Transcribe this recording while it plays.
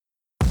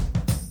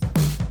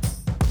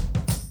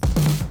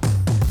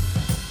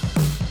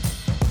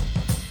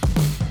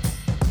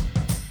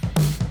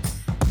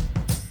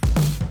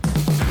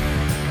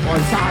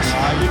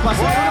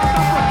passe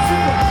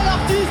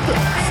l'artiste.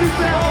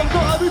 Super,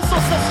 encore un but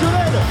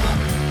sensationnel.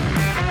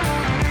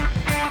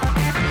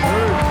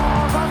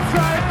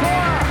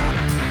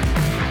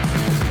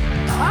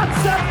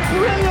 That's a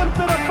brilliant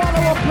bit of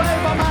follow-up play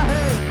by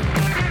Mahe.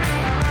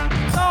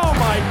 Oh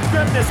my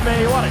goodness me,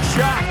 what a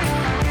shot.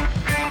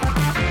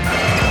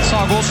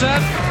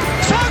 Sagosen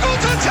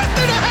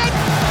setter det hen!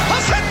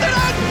 Han setter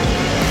den!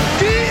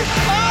 De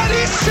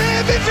i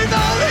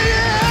semifinale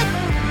igjen!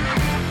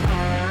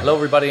 Hello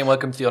everybody and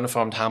welcome to the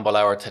Uniformed Handball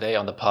Hour. Today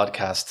on the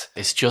podcast,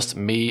 it's just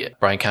me,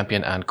 Brian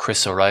Campion and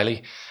Chris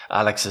O'Reilly.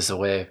 Alex is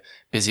away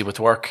busy with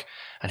work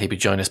and he'll be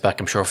joining us back,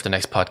 I'm sure, for the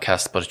next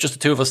podcast. But it's just the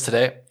two of us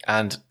today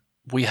and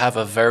we have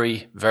a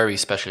very, very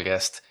special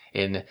guest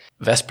in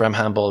West-Brom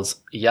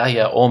Handball's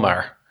Yahya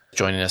Omar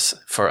joining us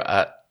for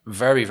a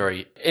very,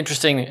 very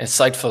interesting,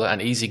 insightful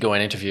and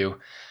easygoing interview.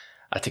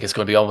 I think it's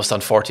going to be almost on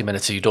 40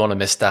 minutes, so you don't want to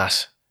miss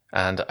that.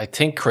 And I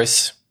think,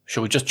 Chris,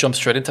 should we just jump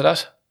straight into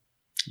that?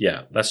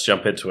 Yeah, let's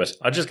jump into it.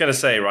 I'm just going to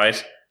say,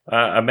 right,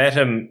 I met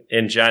him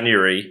in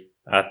January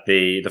at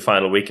the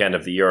final weekend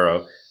of the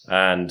Euro,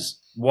 and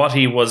what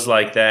he was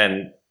like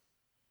then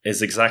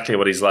is exactly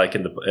what he's like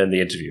in the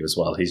interview as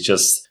well. He's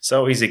just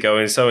so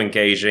easygoing, so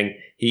engaging.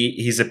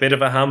 He's a bit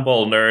of a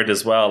handball nerd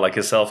as well, like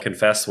a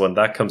self-confessed one.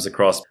 That comes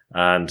across,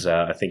 and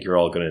I think you're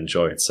all going to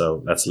enjoy it.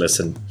 So let's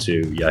listen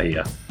to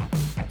Yahya.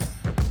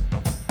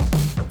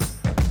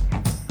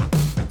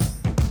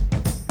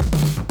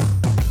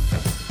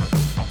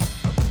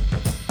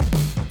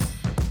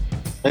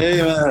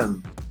 Hey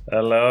man.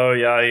 Hello,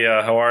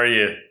 Yahya. How are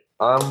you?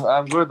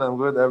 I'm good.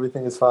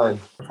 Everything is fine.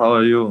 How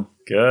are you?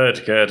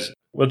 Good.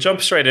 We'll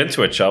jump straight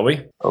into it, shall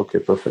we? Okay,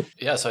 perfect.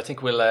 Yeah, so I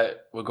think we'll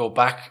go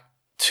back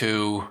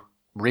to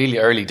really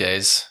early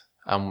days.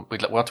 We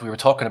were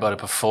talking about it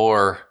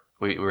before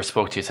we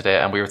spoke to you today,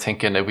 and we were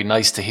thinking it'd be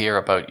nice to hear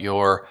about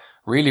your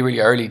really,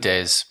 really early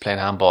days playing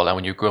handball and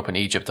when you grew up in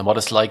Egypt and what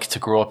it's like to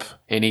grow up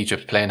in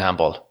Egypt playing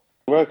handball.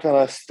 Where can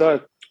I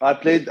start? I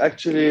played,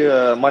 actually,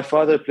 my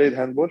father played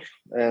handball,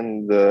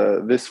 and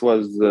this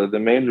was the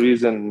main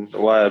reason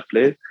why I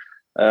played.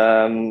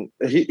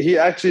 He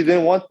actually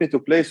didn't want me to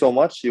play so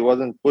much. He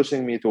wasn't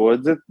pushing me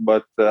towards it,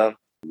 but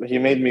he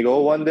made me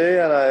go one day,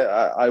 and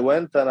I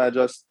went, and it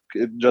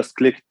just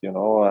clicked. You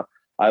know,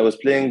 I was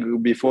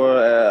playing before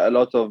a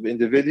lot of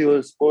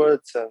individual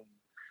sports,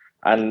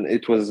 and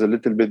it was a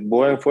little bit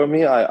boring for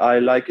me. I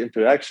like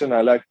interaction.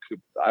 I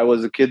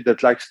was a kid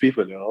that likes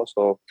people. You know,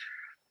 so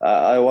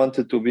I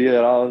wanted to be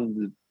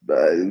around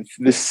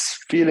this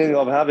feeling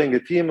of having a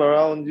team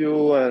around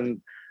you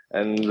and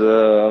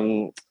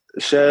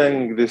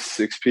sharing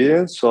this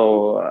experience.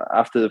 So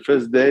after the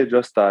first day,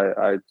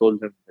 I told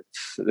him,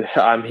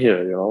 I'm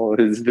here, you know,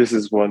 this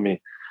is for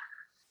me.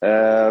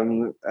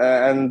 I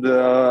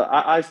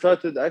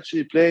started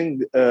actually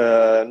playing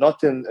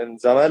not in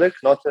Zamalek,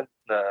 not in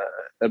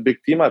a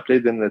big team. I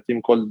played in a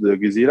team called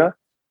Gezira.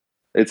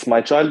 It's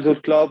my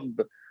childhood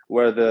club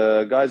where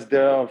the guys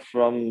there are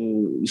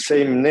from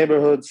same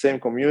neighborhood, same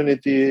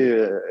community.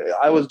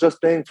 I was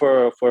just playing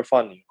for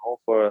fun, you know,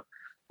 for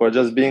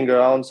just being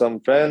around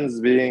some friends,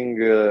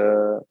 being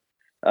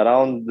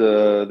around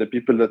the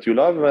people that you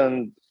love.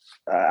 And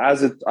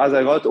as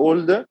I got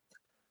older,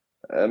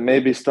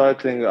 maybe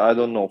starting,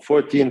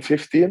 14,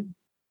 15,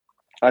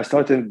 I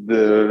started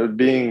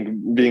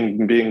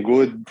being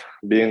good,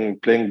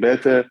 playing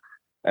better.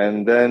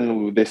 And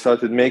then they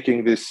started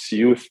making this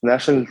youth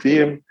national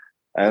team,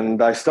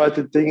 and I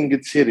started taking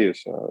it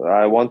serious.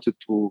 I wanted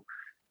to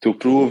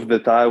prove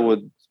that I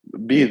would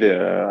be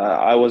there.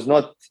 I was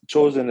not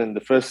chosen in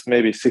the first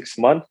maybe 6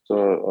 months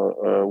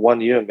or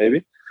 1 year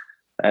maybe,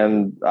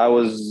 and I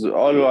was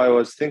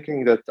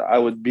thinking that I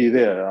would be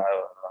there.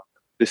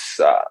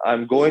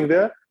 I'm going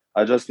there.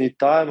 I just need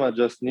time. I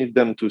just need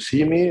them to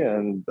see me,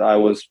 and I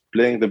was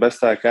playing the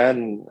best I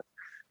can.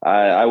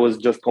 I was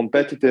just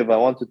competitive. I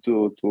wanted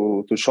to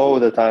show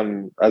that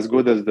I'm as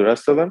good as the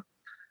rest of them.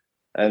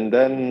 And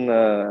then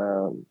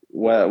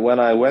when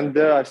I went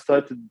there, I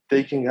started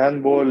taking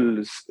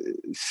handball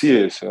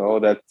serious, you know,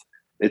 that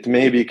it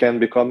maybe can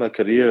become a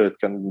career. It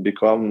can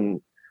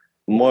become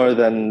more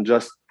than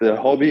just a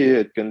hobby.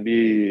 It can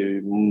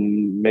be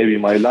maybe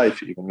my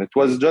life even. It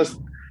was just,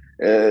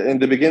 in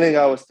the beginning,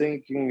 I was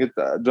thinking it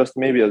just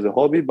maybe as a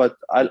hobby, but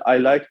I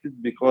liked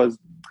it because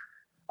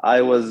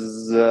I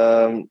was,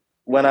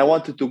 when I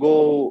wanted to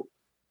go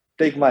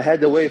take my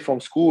head away from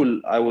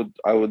school, I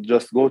would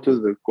just go to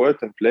the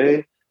court and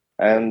play,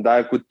 and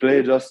I could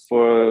play just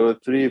for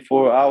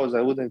 3-4 hours.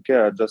 I wouldn't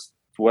care. Just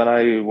when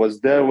I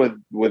was there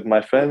with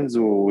my friends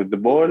with the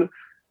ball,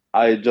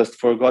 I just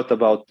forgot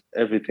about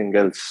everything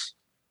else.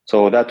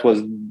 So that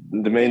was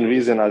the main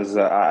reason as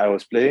I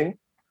was playing.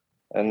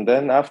 And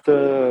then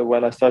after,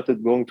 when I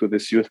started going to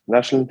this youth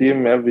national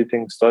team,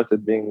 everything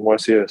started being more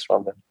serious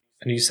from them.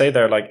 And you say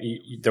there, like,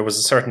 there was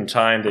a certain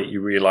time that you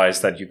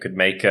realized that you could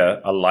make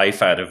a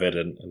life out of it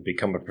and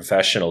become a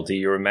professional. Do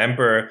you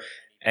remember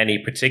any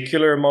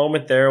particular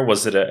moment there?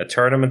 Was it a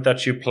tournament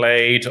that you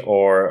played,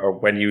 or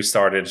when you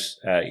started,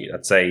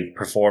 let's say,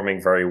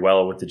 performing very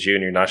well with the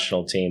junior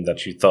national team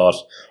that you thought,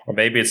 or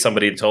maybe it's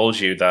somebody told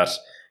you that,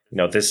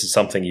 this is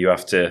something you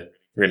have to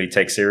really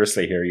take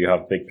seriously here. You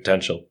have big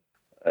potential.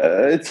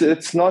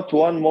 It's not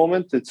one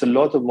moment. It's a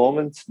lot of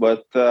moments,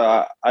 but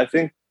I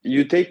think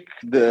you take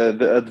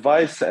the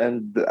advice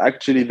and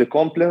actually the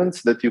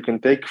compliments that you can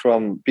take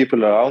from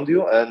people around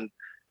you. And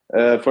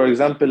for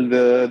example,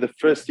 the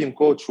first team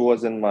coach who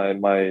was in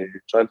my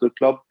childhood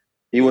club,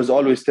 he was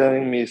always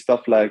telling me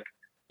stuff like,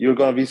 "You're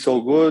gonna be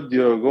so good.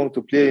 You're going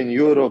to play in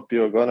Europe.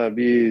 You're gonna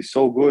be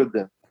so good."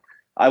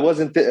 I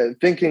wasn't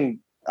thinking.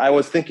 I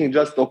was thinking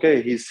just,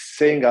 okay, he's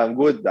saying I'm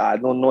good. I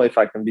don't know if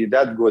I can be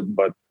that good,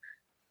 but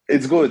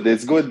it's good.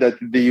 It's good that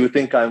you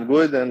think I'm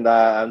good, and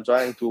I'm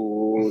trying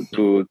to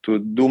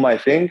do my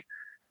thing.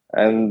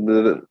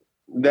 And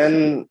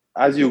then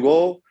as you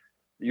go,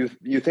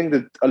 you think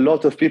that a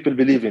lot of people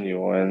believe in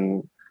you.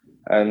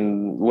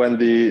 And when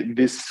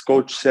this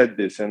coach said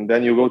this, and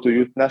then you go to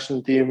youth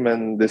national team,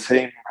 and the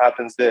same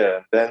happens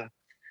there. Then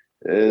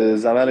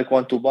Zamalek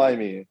want to buy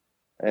me,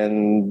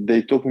 and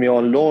they took me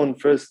on loan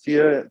first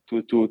year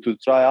to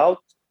try out.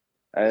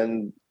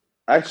 And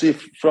actually,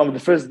 from the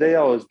first day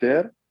I was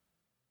there,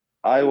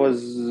 I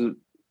was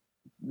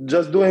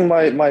just doing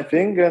my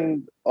thing,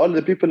 and all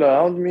the people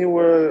around me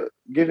were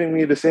giving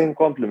me the same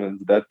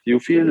compliments, that you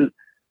feel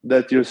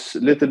that you're a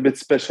little bit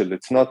special.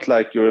 It's not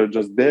like you're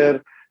just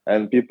there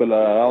and people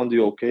are around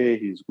you, okay,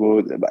 he's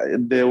good.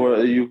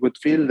 You could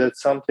feel that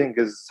something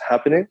is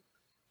happening.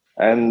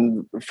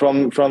 And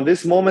from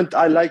this moment,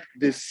 I like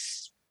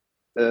this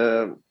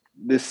feeling,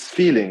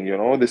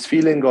 this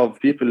feeling of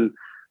people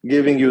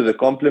giving you the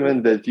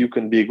compliment that you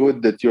can be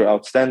good, that you're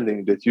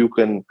outstanding, that you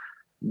can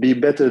be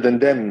better than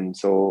them.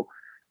 So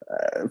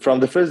from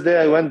the first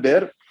day I went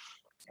there,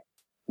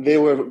 they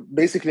were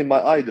basically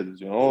my idols.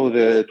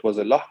 It was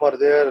Al-Ahmar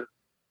there,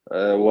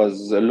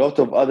 was a lot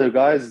of other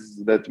guys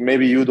that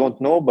maybe you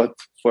don't know, but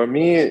for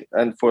me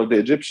and for the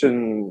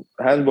Egyptian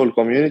handball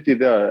community,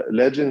 they are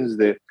legends.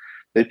 They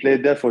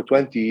played there for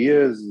 20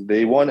 years.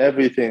 They won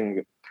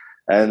everything.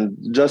 And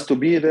just to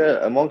be there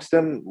amongst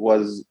them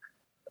was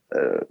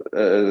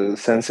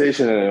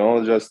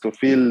sensational, just to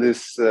feel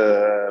this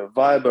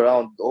vibe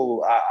around.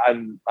 Oh,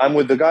 I'm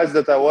with the guys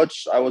that I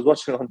was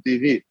watching on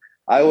TV.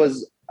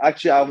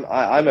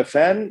 I'm a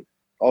fan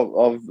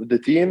of the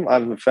team.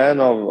 I'm a fan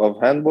of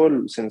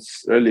handball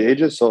since early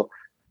ages. So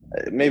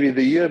maybe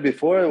the year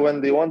before,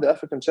 when they won the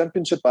African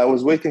Championship, I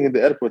was waiting in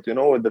the airport,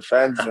 with the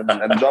fans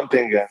and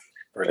jumping.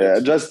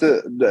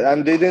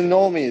 And they didn't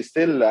know me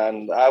still.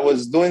 And I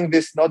was doing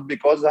this not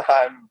because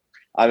I'm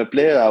a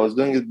player. I was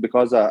doing it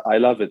because I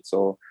love it.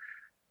 So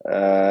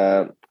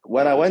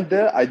when I went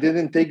there, I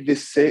didn't take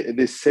this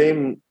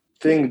same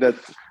thing that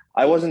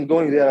I wasn't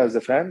going there as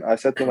a fan. I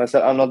said to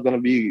myself, I'm not going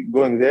to be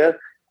going there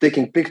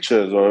taking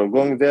pictures or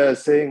going there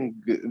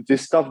saying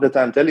this stuff that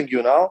I'm telling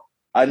you now.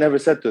 I never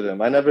said to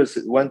them. I never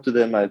went to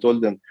them. I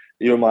told them,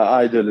 you're my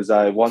idols.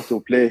 I want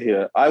to play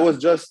here. I was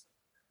just,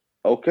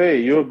 okay,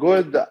 you're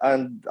good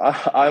and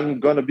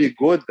I'm going to be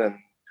good. And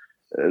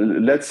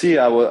let's see.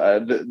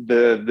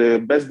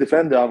 The best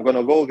defender, I'm going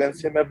to go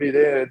against him every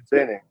day in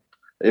training.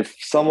 If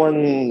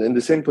someone in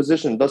the same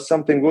position does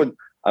something good,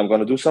 I'm going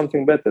to do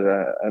something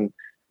better. And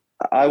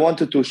I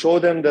wanted to show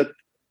them that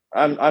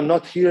I'm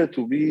not here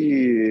to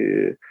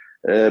be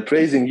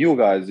praising you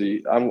guys.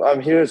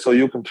 I'm here so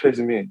you can praise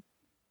me.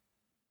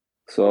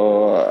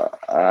 So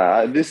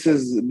this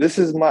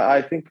is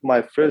my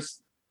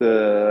first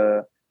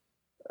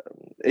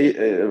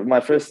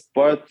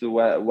part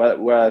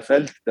where I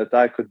felt that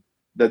I could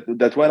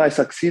that when I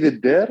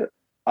succeeded there,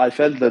 I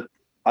felt that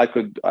I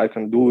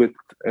can do it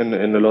in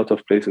a lot of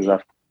places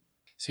after.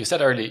 So you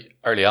said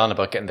early on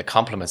about getting the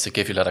compliments that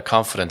give you a lot of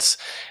confidence.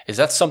 Is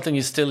that something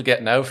you still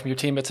get now from your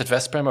teammates at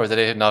Veszprém, or do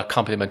they not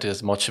compliment you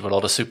as much about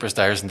all the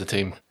superstars in the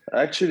team?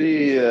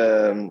 Actually,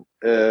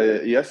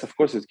 yes, of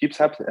course, it keeps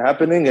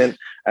happening,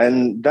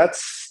 and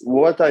that's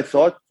what I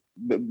thought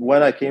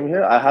when I came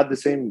here. I had the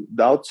same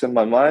doubts in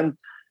my mind.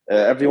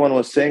 Everyone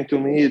was saying to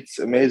me, "It's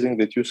amazing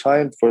that you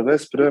signed for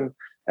Veszprém,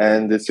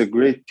 and it's a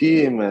great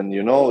team, and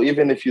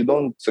even if you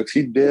don't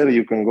succeed there,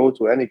 you can go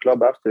to any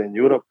club after in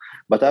Europe."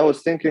 But I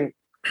was thinking,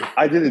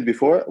 I did it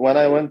before. When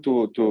I went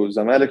to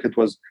Zamalek, it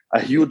was a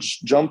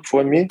huge jump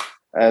for me.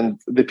 And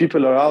the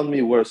people around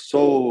me were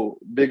so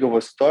big of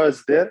a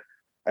stars there.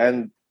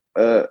 And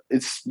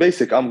it's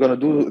basic. I'm going to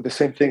do the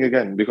same thing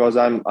again because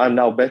I'm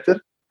now better.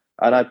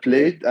 And I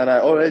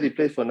already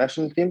played for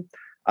national team.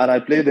 And I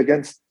played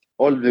against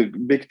all the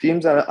big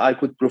teams and I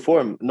could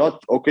perform.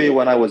 Not okay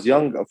when I was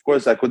young. Of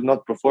course, I could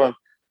not perform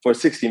for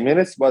 60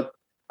 minutes, but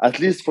at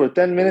least for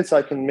 10 minutes,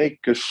 I can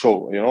make a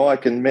show.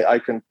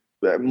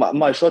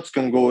 My shots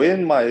can go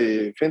in, my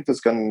fintas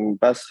can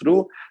pass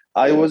through.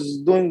 I was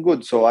doing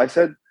good. So I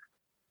said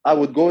I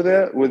would go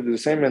there with the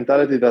same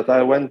mentality that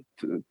I went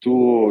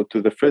to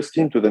the first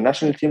team, to the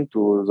national team,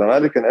 to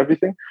Zamalek and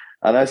everything.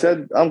 And I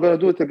said, I'm going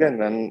to do it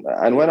again.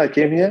 And when I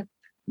came here,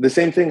 the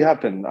same thing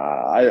happened.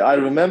 I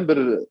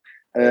remember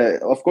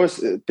Of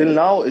course, till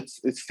now, it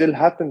still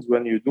happens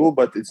when you do,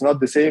 but it's not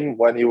the same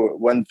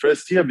when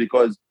first year,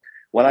 because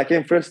when I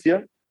came first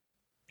year,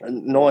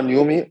 no one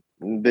knew me.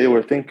 They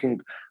were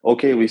thinking,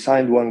 okay, we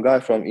signed one guy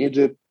from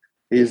Egypt.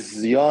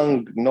 He's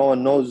young. No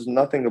one knows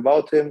nothing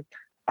about him.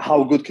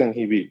 How good can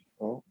he be?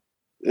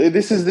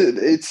 This is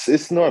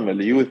it's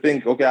normal. You would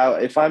think,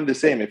 okay, if I'm the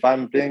same, if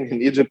I'm playing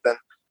in Egypt and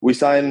we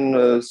sign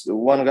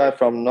one guy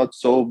from not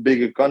so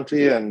big a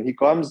country and he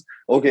comes,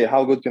 okay,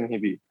 how good can he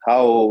be?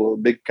 How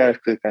big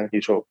character can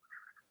he show?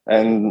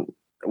 And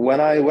when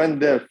I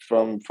went there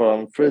from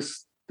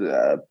first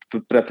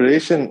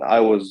preparation, I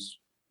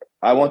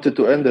wanted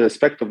to earn the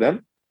respect of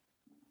them.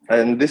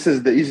 And this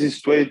is the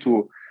easiest way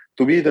to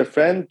be their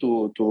friend,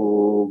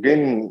 to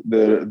gain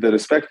the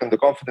respect and the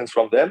confidence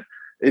from them,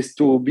 is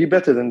to be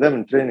better than them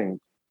in training.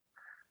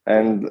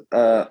 And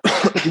I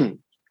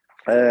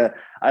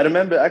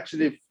remember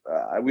actually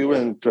we were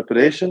in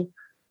preparation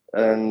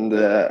and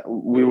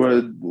we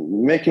were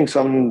making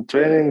some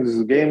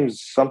trainings,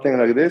 games, something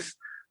like this.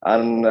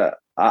 And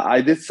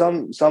I did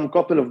some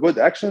couple of good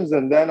actions,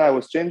 and then I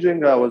was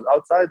changing. I was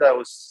outside. I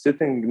was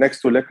sitting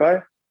next to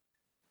Lekai.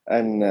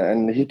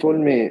 And he told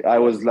me, I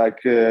was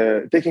like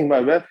catching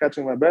my breath,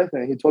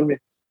 and he told me,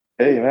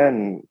 "Hey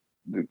man,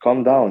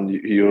 calm down.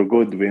 You're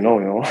good. We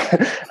know."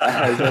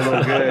 I said,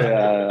 "Okay,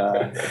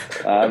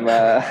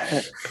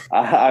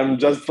 I'm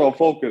just so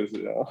focused,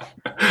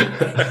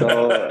 So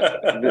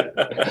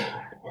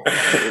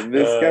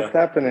this kept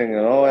happening,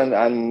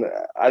 And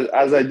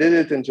as I did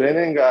it in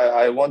training,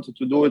 I wanted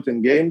to do it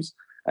in games,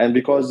 and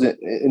because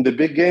in the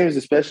big games,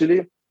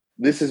 especially.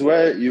 This is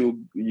where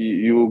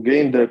you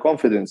gain their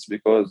confidence,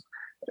 because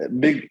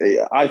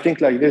I think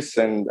like this,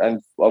 and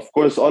of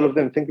course all of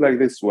them think like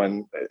this.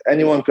 When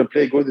anyone can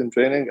play good in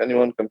training,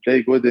 anyone can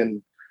play good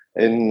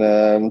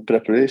in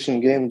preparation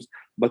games,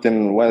 but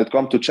when it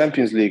comes to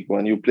Champions League,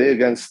 when you play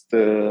against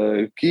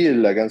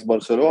Kiel, against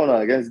Barcelona,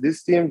 against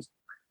these teams,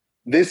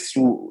 this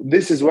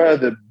is where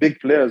the big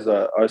players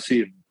are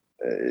seen.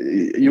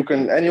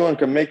 Anyone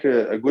can make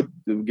a good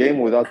game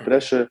without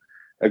pressure.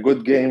 A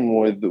good game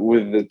with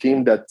the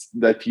team that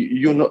that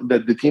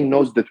the team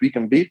knows that we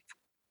can beat.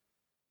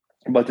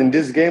 But in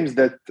these games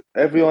that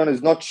everyone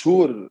is not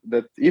sure,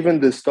 that even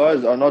the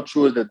stars are not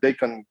sure that they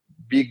can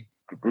be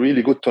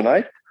really good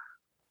tonight.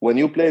 When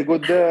you play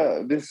good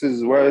there, this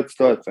is where it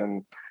starts.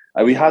 And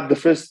we had the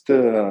first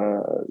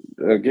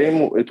game.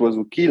 It was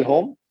Kiel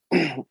home,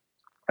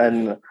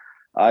 and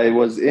I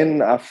was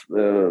in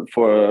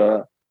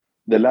for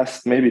the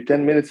last maybe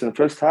 10 minutes in the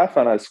first half,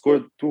 and I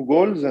scored 2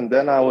 goals. And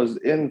then I was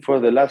in for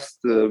the last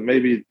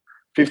maybe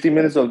 15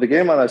 minutes of the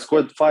game, and I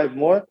scored 5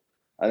 more.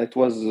 And it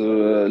was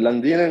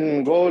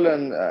Landinen goal,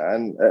 and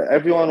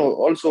everyone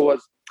also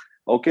was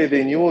okay.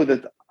 They knew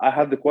that I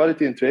had the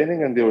quality in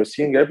training, and they were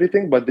seeing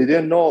everything, but they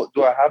didn't know,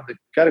 do I have the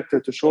character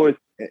to show it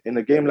in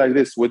a game like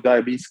this? Would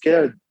I be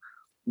scared?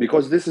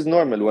 Because this is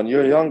normal. When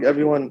you're young,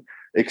 everyone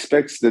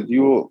expects that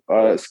you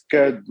are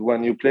scared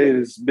when you play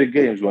these big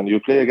games. When you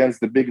play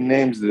against the big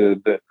names,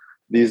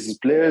 these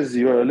players,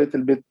 you're a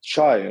little bit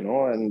shy,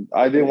 and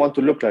I didn't want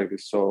to look like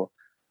this. So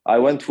I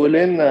went full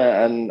in,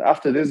 and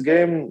after this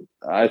game,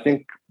 I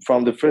think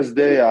from the first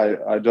day,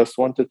 I just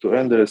wanted to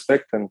earn the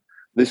respect, and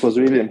this was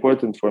really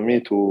important for me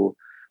to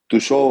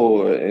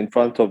show in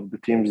front of the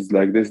teams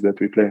like this that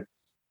we play.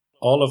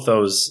 All of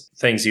those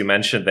things you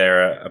mentioned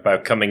there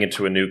about coming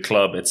into a new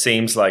club, it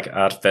seems like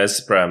at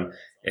Veszprém,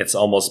 it's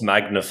almost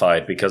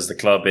magnified because the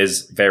club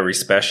is very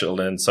special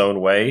in its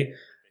own way,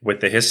 with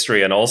the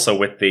history and also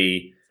with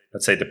the,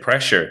 let's say, the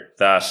pressure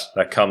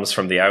that comes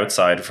from the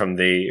outside, from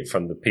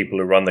the people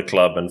who run the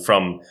club and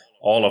from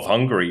all of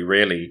Hungary,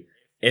 really.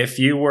 If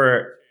you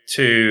were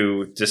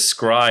to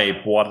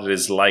describe what it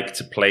is like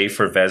to play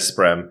for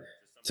Veszprém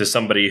to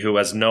somebody who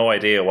has no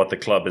idea what the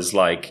club is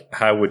like,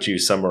 how would you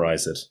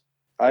summarize it?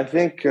 I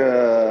think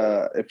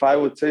if I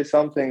would say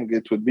something,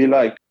 it would be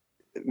like,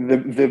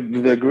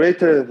 the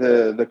greater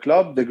the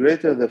club, the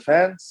greater the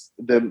fans,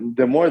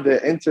 the more the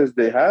interest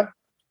they have,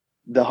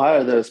 the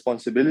higher the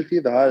responsibility,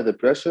 the higher the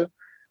pressure.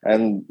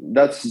 And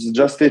that's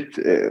just it.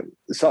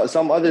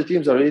 Some other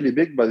teams are really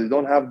big, but they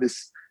don't have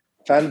this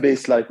fan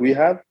base like we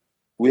have.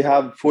 We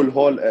have full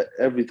hall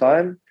every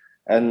time.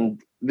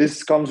 And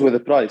this comes with a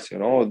price,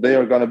 They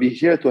are going to be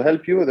here to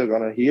help you. They're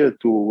going to here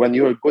to, when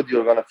you're good,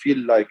 you're going to feel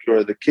like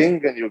you're the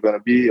king and you're going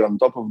to be on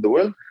top of the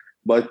world.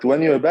 But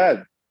when you're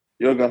bad,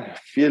 you're going to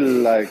feel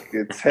like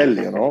it's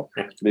hell,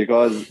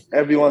 because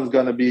everyone's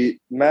going to be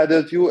mad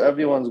at you.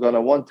 Everyone's going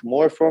to want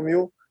more from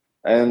you.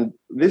 And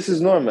this is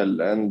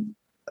normal. And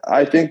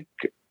I think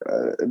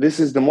this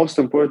is the most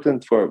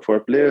important for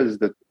players,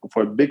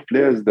 for big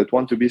players that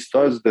want to be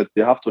stars, that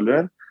they have to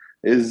learn,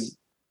 is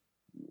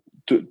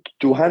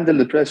to handle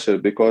the pressure,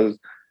 because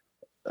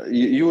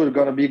you are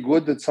going to be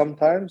good at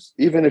sometimes.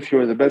 Even if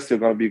you're the best, you're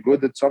going to be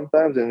good at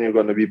sometimes, and you're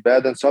going to be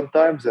bad at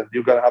sometimes, and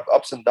you're going to have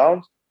ups and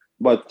downs.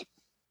 But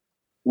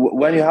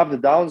when you have the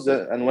downs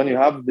and when you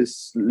have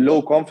this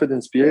low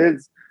confidence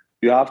periods,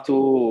 you have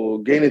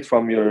to gain it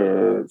from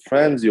your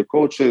friends, your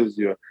coaches,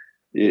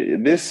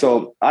 this.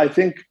 So I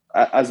think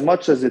as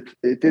much as it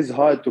is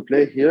hard to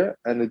play here,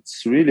 and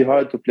it's really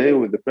hard to play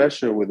with the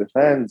pressure, with the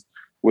fans,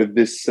 with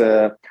this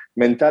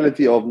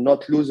mentality of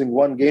not losing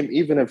one game,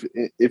 even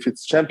if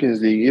it's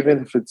Champions League,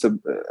 even if it's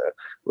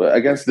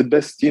against the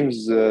best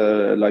teams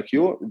like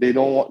you,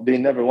 they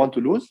never want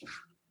to lose.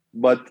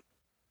 But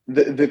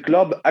the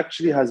club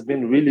actually has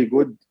been really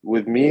good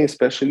with me,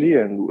 especially,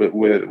 and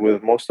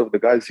with most of the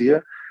guys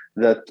here,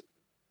 that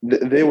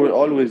they were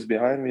always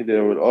behind me. They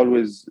were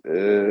always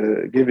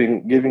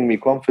giving me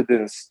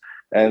confidence,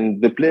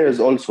 and the players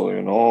also.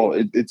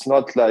 It's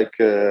not like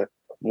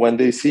when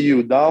they see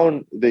you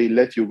down, they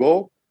let you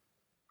go.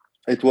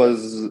 It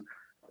was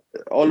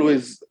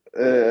always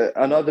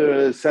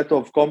another set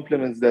of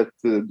compliments that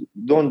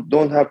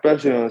don't have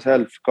pressure on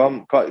yourself.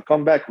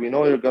 Come back. We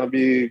know you're gonna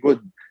be good,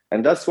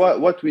 and that's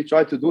what we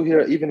try to do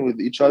here, even with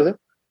each other.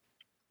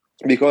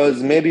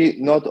 Because maybe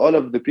not all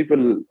of the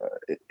people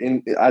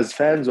as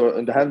fans or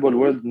in the handball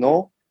world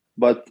know,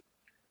 but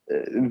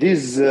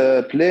these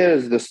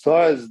players, the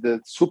stars, the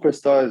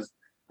superstars,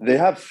 they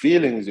have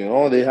feelings.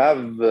 They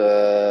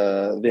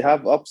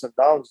have ups and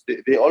downs.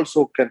 They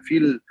also can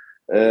feel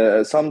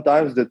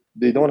sometimes that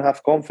they don't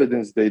have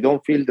confidence. They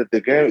don't feel that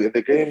the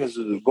game is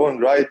going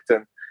right,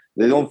 and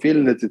they don't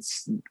feel that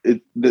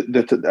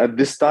that at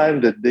this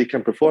time that they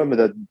can perform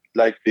that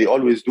like they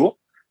always do.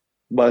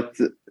 But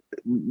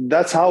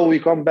that's how we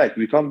come back.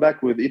 We come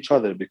back with each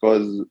other,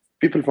 because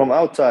people from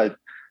outside,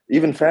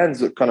 even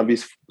fans, kind of be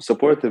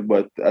supportive.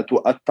 But at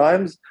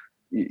times,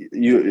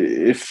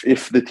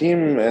 if the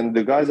team and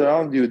the guys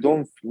around you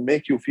don't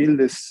make you feel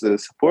this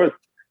support,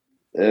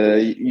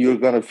 you're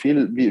gonna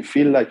feel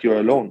like you're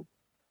alone,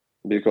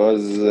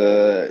 because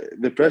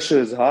the pressure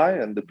is high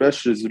and the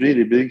pressure is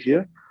really big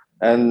here.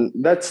 And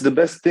that's the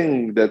best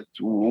thing, that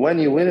when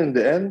you win in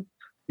the end,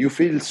 you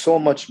feel so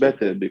much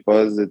better,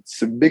 because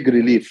it's a big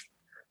relief.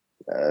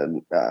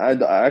 I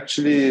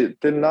actually,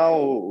 till now,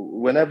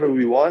 whenever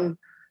we won,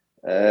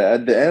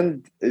 at the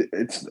end,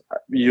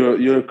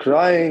 you're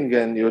crying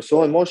and you're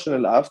so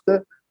emotional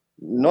after,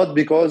 not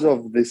because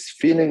of this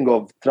feeling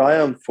of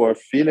triumph or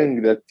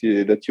feeling that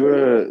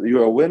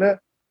you're a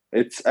winner.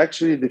 It's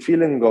actually the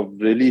feeling of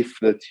relief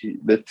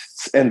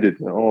that's ended.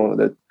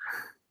 That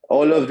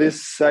all of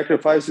these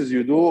sacrifices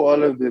you do,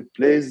 all of the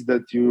plays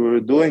that you're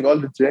doing, all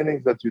the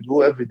trainings that you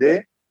do every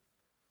day,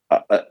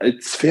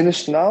 it's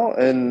finished now,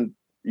 and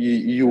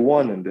you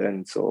won in the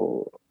end.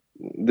 So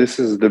this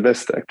is the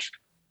best, actually.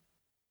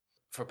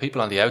 For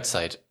people on the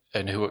outside,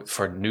 and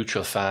for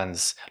neutral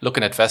fans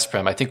looking at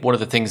Veszprém, I think one of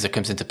the things that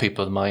comes into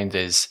people's mind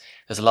is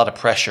there's a lot of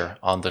pressure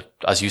on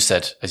as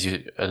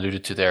you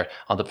alluded to there,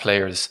 on the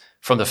players,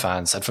 from the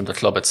fans and from the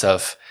club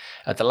itself.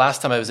 And the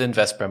last time I was in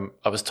Veszprém,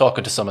 I was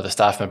talking to some of the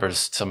staff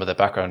members, some of the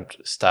background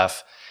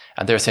staff,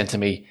 and they're saying to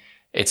me,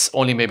 it's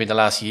only maybe in the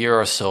last year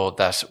or so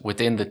that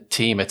within the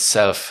team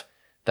itself,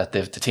 that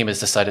the team has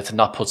decided to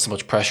not put so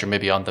much pressure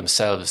maybe on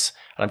themselves.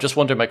 And I'm just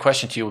wondering, my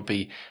question to you would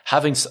be,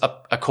 having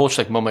a coach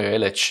like Momir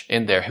Ilić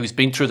in there, who's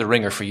been through the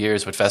ringer for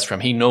years with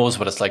Veszprém, he knows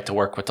what it's like to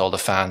work with all the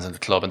fans and the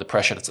club and the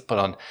pressure that's put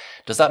on.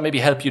 Does that maybe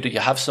help you? Do you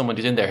have someone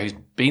who's in there who's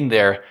been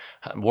there,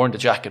 worn the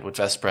jacket with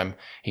Veszprém?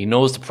 He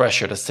knows the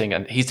pressure, this thing,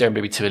 and he's there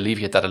maybe to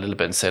alleviate that a little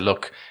bit and say,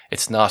 look,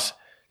 it's not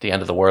the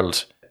end of the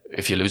world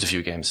if you lose a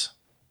few games.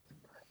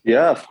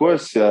 Yeah, of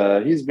course.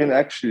 He's been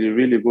actually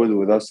really good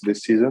with us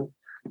this season.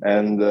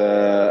 And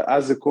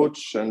as a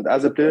coach and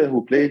as a player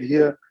who played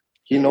here,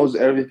 he knows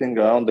everything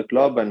around the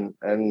club.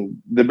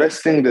 And the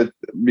best thing, that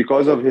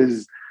because of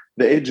the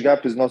age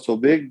gap is not so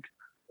big,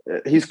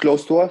 he's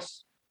close to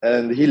us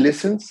and he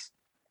listens.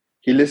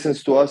 He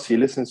listens to us. He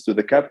listens to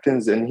the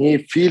captains, and he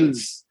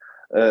feels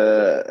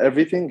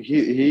everything.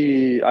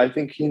 I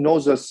think he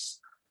knows us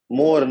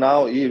more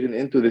now, even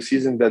into the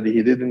season, than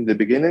he did in the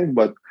beginning.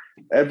 But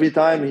every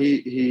time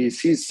he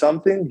sees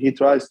something, he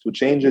tries to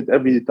change it.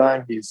 Every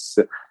time he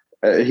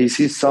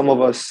sees some of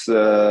us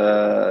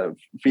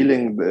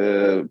feeling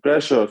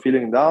pressure or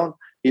feeling down,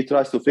 he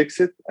tries to fix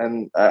it.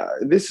 And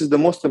this is the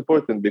most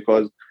important,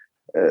 because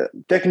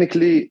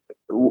technically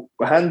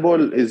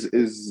handball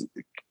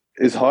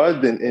is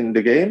hard in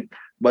the game,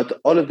 but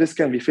all of this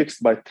can be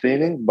fixed by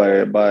training,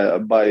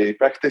 by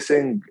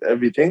practicing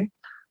everything.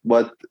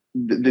 But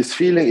this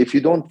feeling, if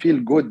you don't feel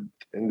good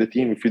in the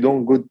team, if you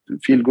don't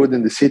feel good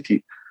in the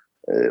city,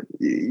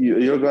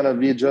 you're gonna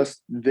be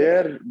just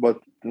there but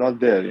not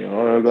there.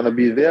 You're gonna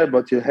be there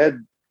but your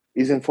head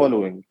isn't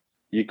following.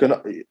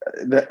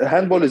 The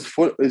handball is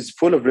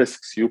full of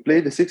risks. You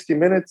play the 60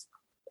 minutes,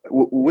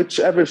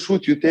 whichever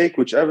shoot you take,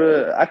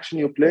 whichever action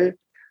you play,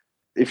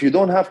 if you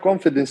don't have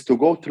confidence to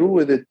go through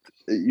with it,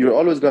 you're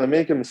always gonna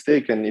make a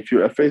mistake. And if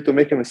you're afraid to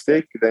make a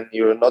mistake, then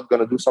you're not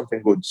gonna do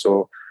something good.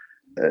 So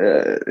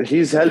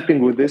he's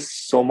helping with this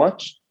so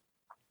much,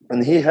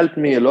 and he helped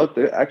me a lot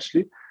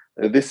actually.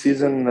 This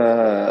season,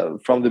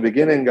 from the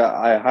beginning,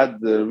 I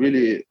had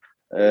really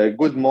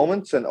good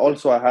moments, and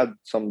also I had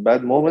some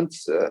bad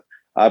moments.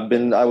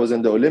 I was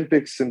in the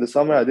Olympics in the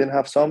summer. I didn't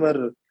have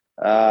summer,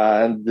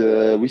 and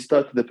we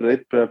started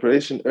the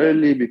preparation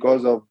early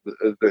because of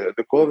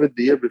the COVID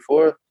the year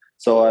before.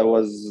 So I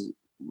was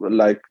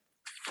like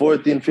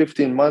 14,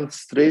 15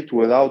 months straight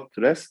without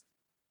rest.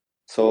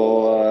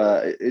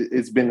 So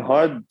it's been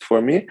hard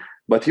for me,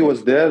 but he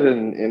was there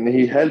and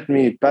he helped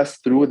me pass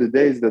through the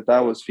days that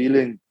I was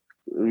feeling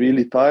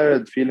really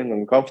tired, feeling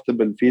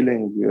uncomfortable,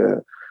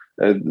 feeling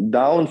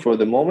down for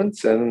the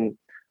moments. And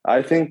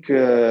I think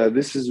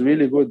this is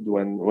really good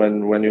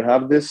when you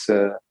have this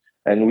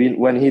and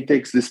when he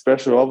takes this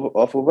pressure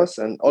off of us.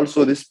 And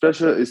also this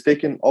pressure is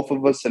taken off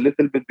of us a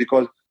little bit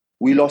because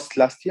we lost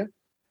last year.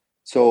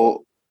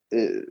 So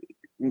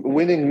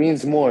winning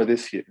means more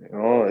this year.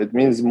 It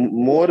means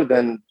more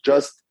than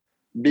just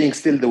being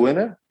still the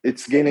winner.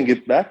 It's gaining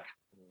it back.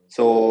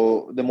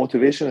 So the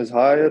motivation is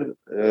higher.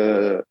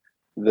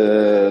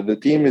 The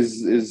team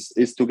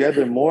is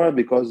together more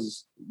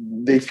because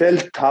they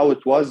felt how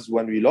it was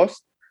when we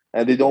lost,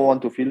 and they don't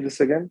want to feel this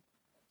again.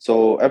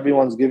 So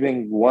everyone's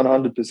giving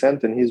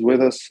 100%, and he's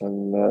with us.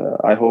 And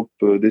I hope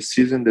this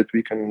season that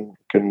we can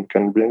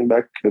bring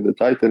back the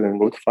title and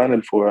go to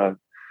Final Four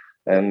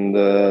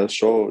and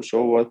show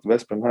what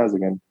West Brom has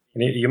again.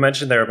 You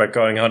mentioned there about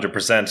going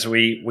 100%.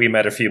 We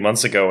met a few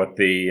months ago at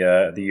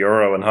the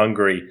Euro in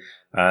Hungary,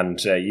 and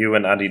you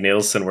and Andy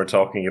Nielsen were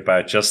talking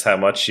about just how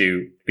much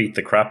you beat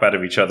the crap out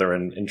of each other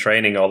in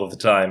training all of the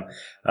time,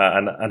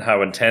 and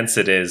how intense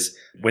it is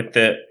with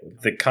the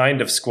kind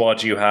of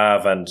squad you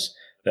have and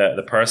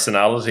the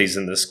personalities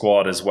in the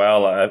squad as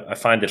well. I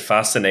find it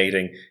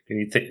fascinating when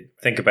you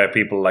think about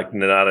people like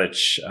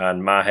Nenadic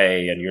and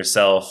Mahe and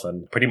yourself,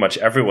 and pretty much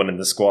everyone in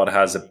the squad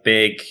has a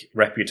big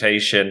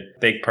reputation,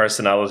 big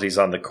personalities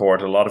on the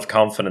court, a lot of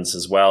confidence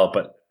as well.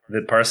 But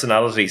the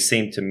personalities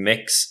seem to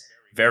mix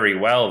very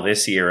well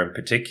this year in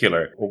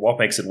particular. What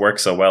makes it work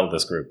so well,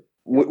 this group?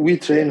 We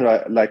train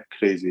like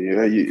crazy.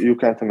 You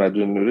can't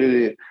imagine.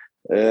 Really,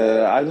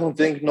 I don't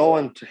think no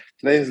one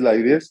trains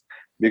like this,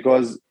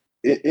 because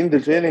in the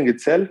training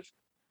itself,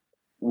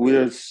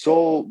 we're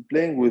so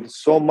playing with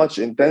so much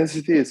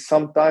intensity. It's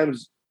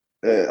sometimes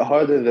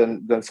harder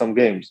than some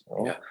games.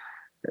 Yeah.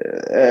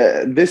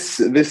 This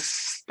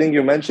thing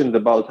you mentioned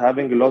about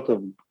having a lot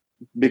of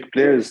big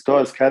players,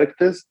 stars,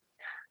 characters.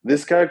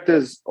 These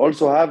characters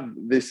also have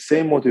this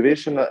same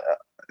motivation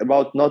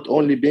about not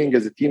only being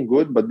as a team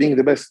good, but being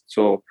the best.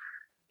 So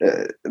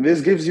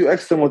this gives you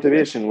extra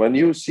motivation when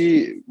you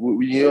see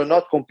you're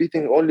not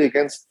competing only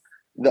against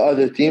the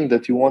other team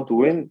that you want to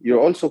win.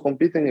 You're also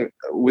competing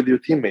with your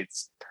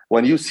teammates.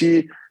 When you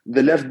see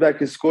the left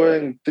back is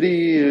scoring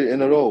 3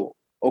 in a row,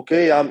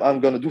 okay, I'm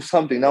going to do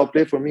something. Now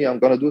play for me. I'm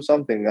going to do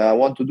something. I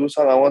want to do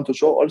something. I want to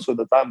show also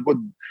that I'm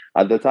good.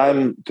 At the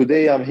time,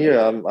 today I'm here.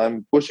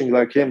 I'm pushing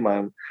like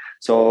him.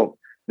 So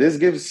this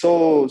gives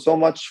so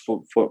much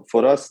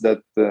for us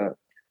that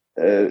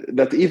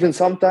that even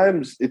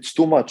sometimes it's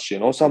too much.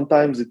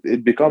 Sometimes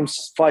it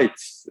becomes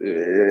fights.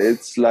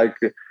 It's like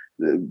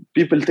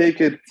people take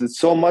it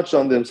so much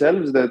on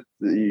themselves that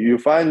you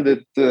find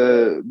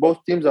that both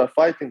teams are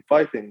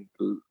fighting.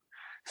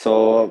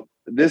 So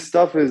this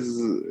stuff is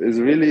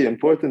really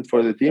important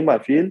for the team. I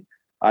feel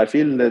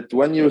that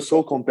when you're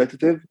so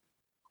competitive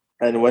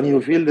and when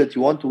you feel that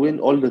you want to win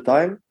all the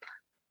time,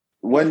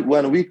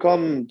 when we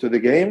come to the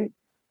game,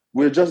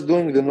 we're just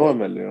doing the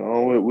normal.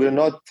 We're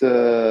not.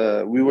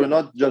 We were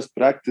not just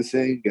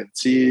practicing and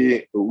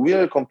see. We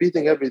are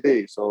competing every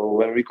day. So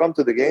when we come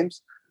to the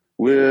games,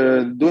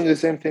 we're doing the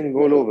same thing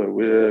all over.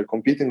 We're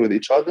competing with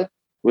each other.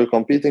 We're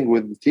competing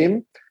with the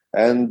team,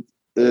 and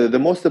the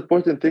most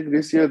important thing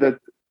this year that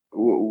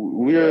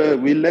we're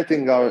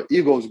letting our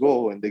egos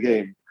go in the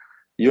game.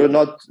 You're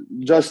not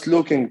just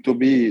looking to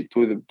be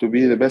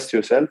the best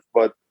yourself,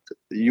 but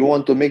you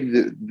want to make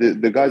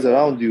the guys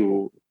around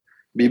you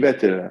be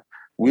better.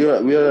 We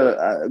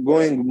are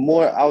going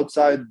more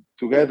outside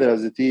together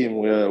as a team.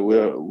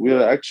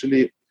 We're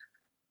actually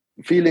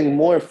feeling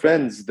more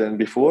friends than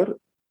before,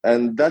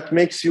 and that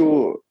makes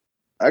you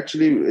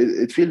actually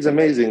it feels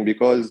amazing,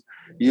 because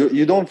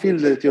you don't feel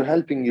that you're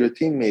helping your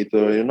teammate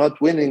or you're not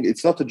winning.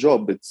 It's not a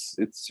job.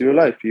 It's your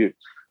life.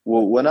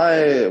 When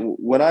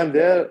I'm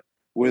there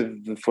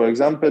with, for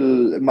example,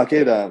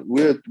 Makeda,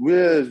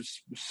 we're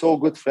so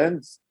good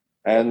friends.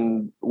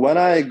 And when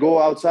I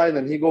go outside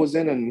and he goes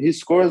in and he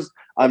scores,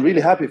 I'm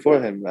really happy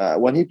for him.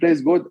 When he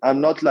plays good,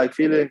 I'm not like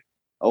feeling,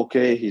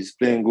 okay, he's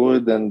playing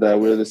good and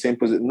we're the same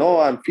position. No,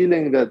 I'm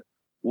feeling that,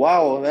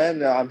 wow,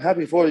 man, I'm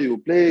happy for you.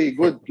 Play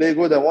good.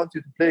 I want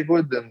you to play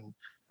good.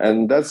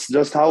 And that's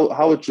just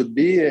how it should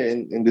be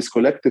in this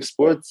collective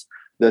sports,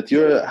 that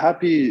you're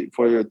happy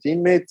for your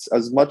teammates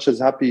as much as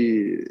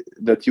happy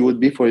that you would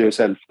be for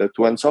yourself. That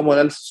when someone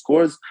else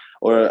scores,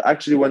 or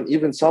actually when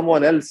even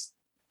someone else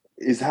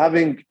is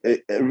having a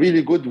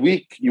really good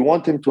week, you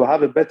want him to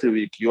have a better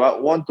week. You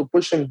want to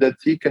push him that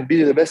he can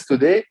be the best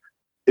today.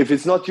 If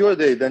it's not your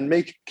day, then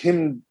make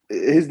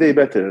his day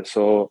better.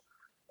 So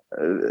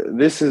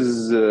this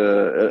is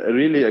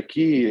really a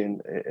key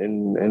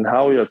in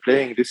how we are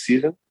playing this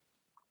season.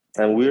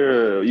 And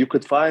you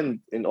could find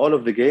in all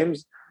of the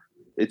games,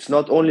 it's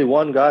not only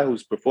one guy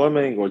who's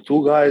performing or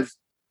two guys.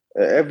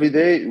 Every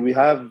day we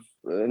have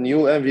a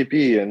new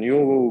MVP, a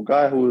new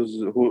guy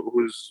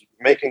who's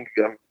making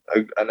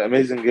an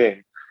amazing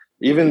game.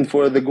 Even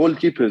for the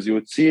goalkeepers, you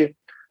would see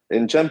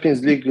in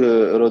Champions League,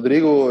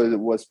 Rodrigo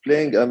was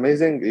playing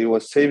amazing. He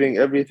was saving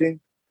everything.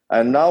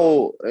 And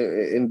now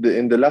in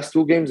the last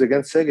 2 games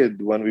against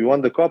Szeged, when we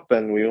won the cup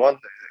and we won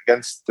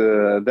against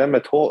them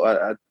at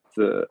home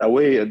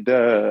away at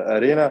their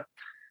arena,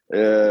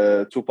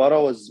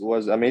 Tupara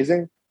was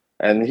amazing,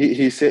 and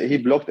he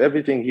blocked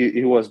everything.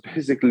 He was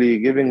basically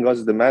giving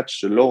us the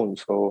match alone.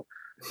 So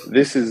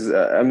this is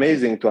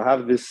amazing to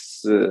have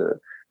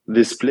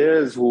these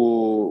players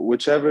who,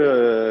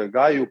 whichever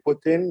guy you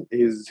put in,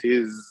 he's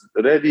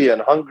ready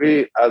and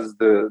hungry as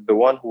the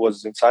one who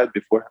was inside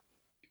before him.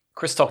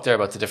 Chris talked there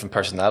about the different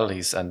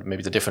personalities and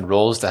maybe the different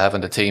roles they have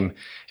in the team.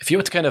 If you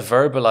were to kind of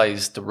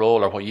verbalize the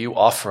role or what you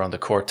offer on the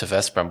court to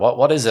Veszprém,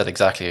 what is it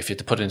exactly? If you had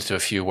to put it into a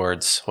few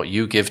words, what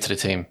you give to the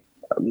team?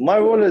 My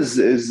role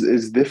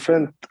is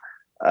different.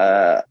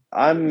 I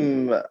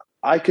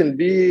can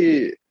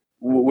be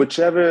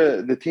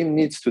whichever the team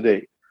needs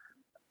today.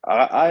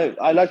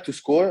 I like to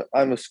score.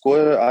 I'm a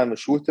scorer. I'm a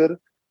shooter,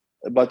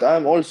 but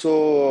I'm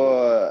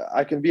also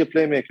I can be a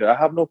playmaker. I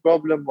have no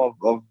problem of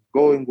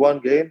going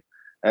one game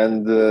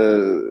and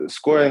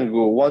scoring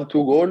 1-2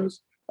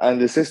 goals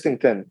and assisting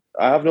 10.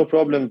 I have no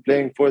problem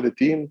playing for the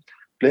team,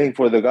 playing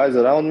for the guys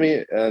around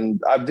me,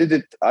 and I did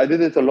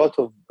it a lot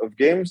of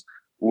games,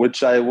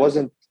 which I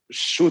wasn't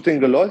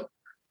shooting a lot,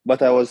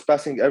 but I was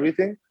passing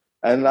everything.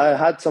 And I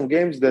had some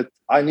games that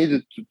I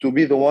needed to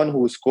be the one who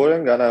was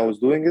scoring, and I was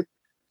doing it.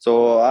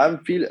 So I'm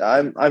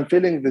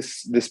feeling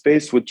this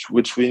space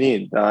which we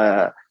need.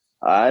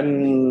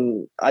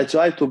 I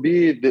try to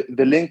be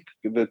the link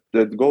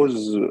that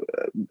goes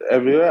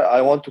everywhere.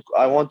 I want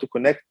to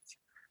connect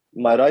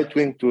my right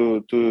wing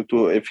to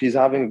if he's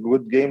having a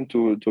good game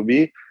to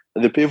be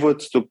the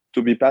pivots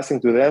to be passing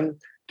to them,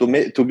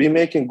 to be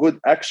making good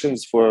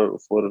actions for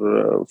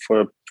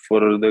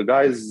the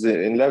guys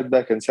in left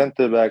back and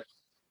center back,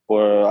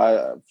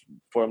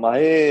 for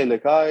Mahe,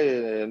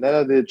 Lekai,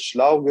 Nenadic,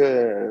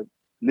 Lauge,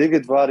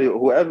 Ligitvari,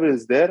 whoever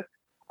is there.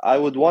 I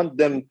would want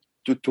them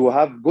to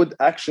have good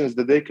actions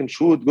that they can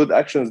shoot, good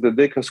actions that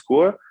they can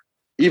score.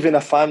 Even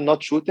if I'm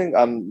not shooting,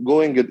 I'm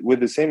going with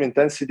the same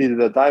intensity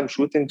that I'm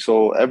shooting,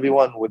 so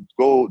everyone would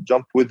go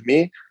jump with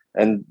me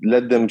and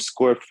let them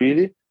score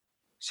freely.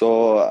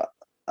 So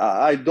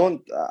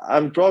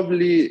I'm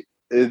probably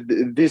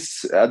at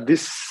this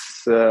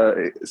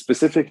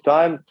specific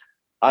time,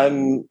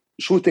 I'm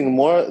shooting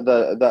more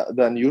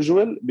than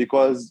usual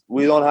because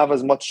we don't have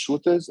as much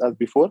shooters as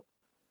before.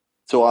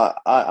 So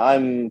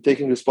I'm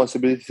taking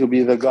responsibility to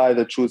be the guy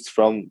that shoots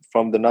from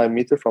the 9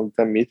 meter, from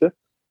 10 meter.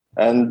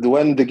 And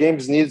when the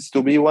games needs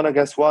to be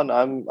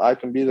 1-on-1, I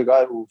can be the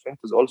guy who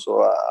finishes also.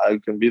 I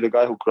can be the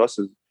guy who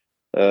crosses.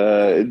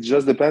 It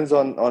just depends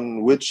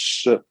on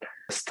which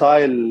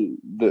style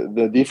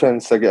the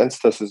defense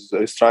against us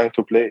is trying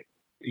to play.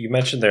 You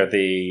mentioned there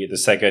the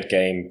Szeged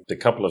game, the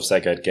couple of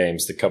Szeged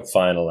games, the cup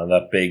final and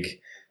that big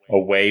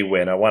away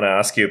win. I want to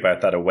ask you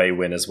about that away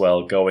win as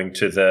well, going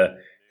to the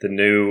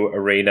new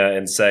arena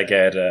in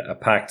Szeged, a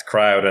packed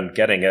crowd, and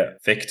getting a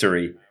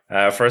victory.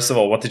 First of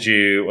all, what did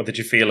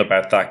you feel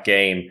about that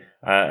game?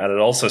 And it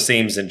also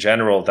seems in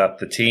general that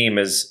the team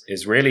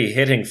is really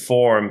hitting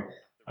form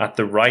at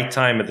the right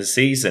time of the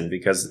season,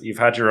 because you've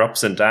had your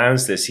ups and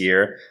downs this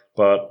year,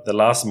 but the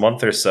last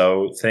month or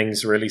so,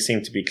 things really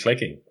seem to be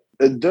clicking.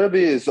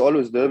 Derby is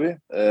always derby.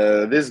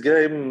 This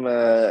game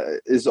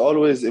is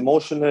always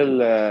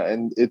emotional,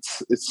 and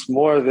it's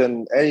more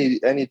than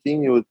any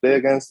team you would play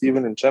against,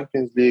 even in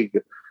Champions League,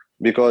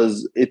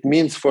 because it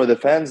means for the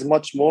fans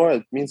much more.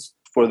 It means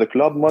for the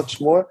club much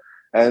more,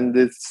 and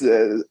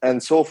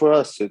and so for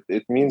us,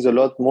 it means a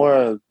lot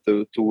more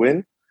to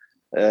win,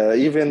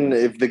 even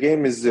if the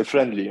game is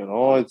friendly.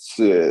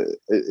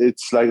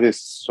 It's like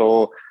this.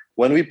 So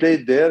when we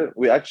played there,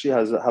 we actually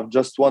have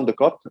just won the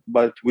cup,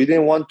 but we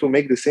didn't want to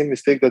make the same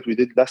mistake that we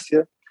did last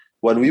year.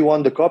 When we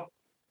won the cup,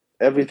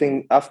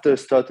 everything after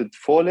started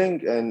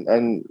falling,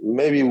 and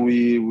maybe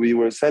we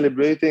were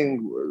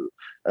celebrating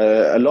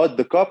a lot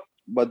the cup,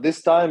 but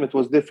this time it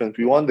was different.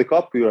 We won the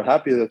cup. We were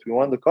happy that we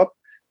won the cup,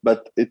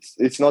 but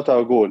it's not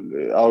our goal.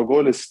 Our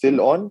goal is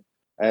still on,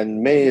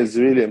 and May is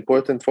really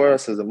important for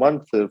us as a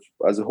month,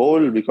 as a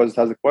whole, because it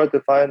has a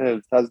quarterfinal,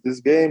 it has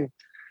this game.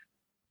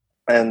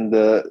 And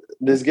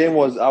this game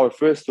was our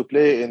first to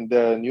play in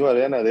the new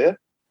arena there,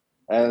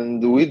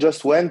 and we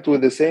just went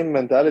with the same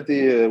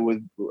mentality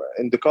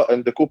in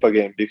the Kupa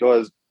game,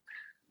 because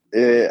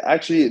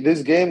actually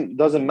this game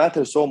doesn't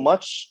matter so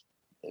much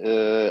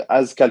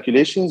as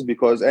calculations,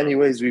 because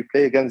anyways we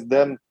play against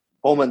them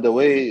home and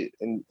away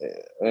in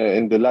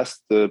the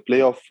last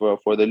playoff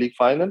for the league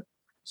final.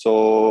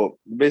 So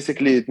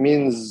basically it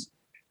means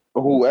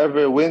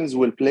whoever wins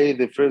will play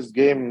the first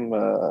game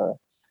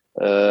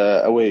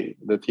away,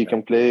 that he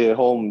can play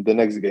home the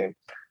next game.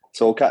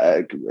 So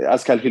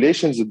as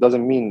calculations, it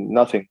doesn't mean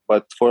nothing,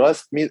 but for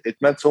us it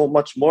meant so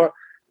much more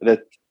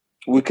that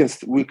we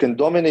can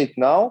dominate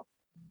now,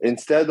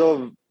 instead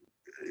of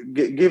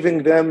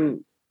giving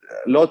them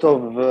a lot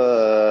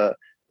of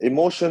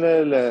emotions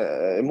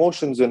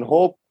and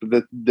hope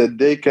that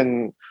they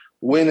can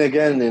win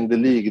again in the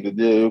league.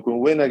 You can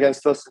win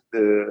against us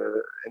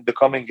in the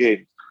coming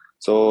game.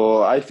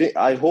 So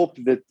I hope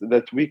that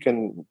they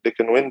can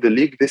win the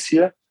league this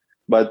year.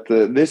 But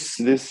this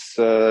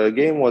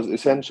game was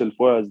essential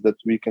for us, that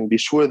we can be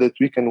sure that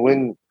we can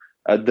win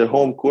at the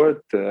home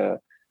court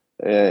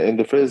in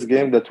the first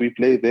game that we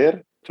play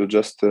there. To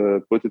just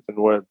put it in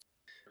words.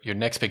 Your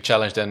next big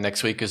challenge then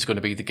next week is going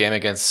to be the game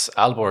against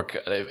Aalborg.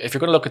 If you're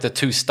going to look at the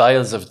two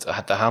styles of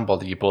the handball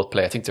that you both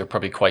play, I think they're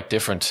probably quite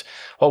different.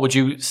 What would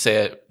you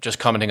say, just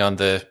commenting on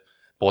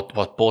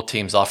what both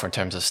teams offer in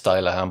terms of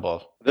style of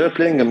handball? They're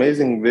playing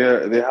amazing.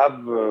 They have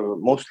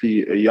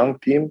mostly a young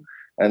team,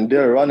 and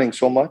they're running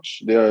so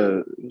much.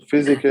 They're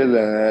physical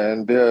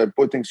and they're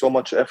putting so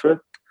much effort.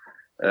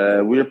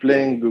 We're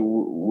playing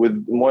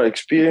with more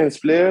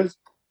experienced players,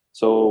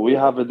 so we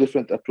have a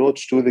different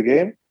approach to the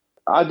game.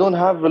 I don't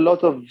have a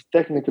lot of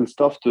technical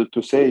stuff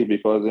to say,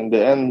 because in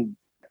the end,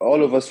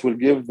 all of us will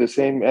give the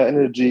same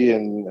energy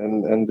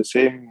and the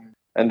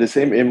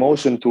same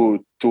emotion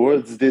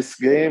towards this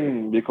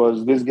game,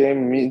 because this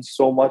game means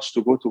so much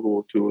to go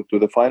to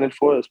the Final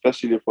Four,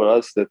 especially for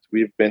us that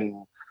we've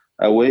been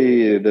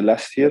away the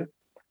last year,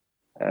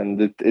 and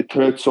it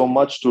hurt so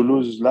much to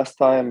lose last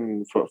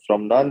time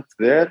from Nantes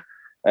there,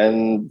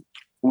 and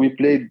we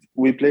played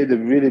a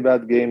really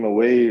bad game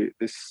away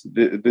this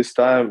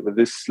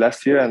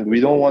last year, and we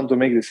don't want to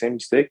make the same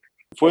mistake.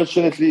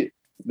 Fortunately,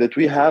 that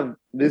we have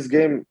this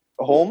game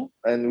home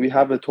and we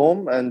have it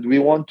home, and we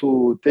want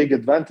to take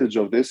advantage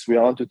of this. We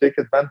want to take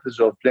advantage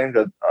of playing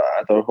at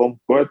our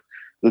home court,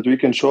 that we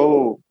can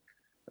show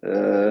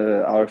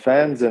our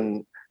fans,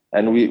 and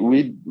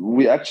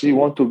we actually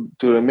want to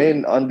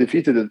remain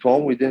undefeated at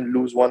home. We didn't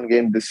lose one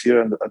game this year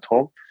at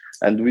home,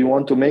 and we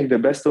want to make the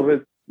best of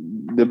it,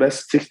 the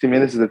best 60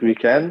 minutes that we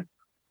can,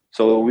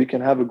 so we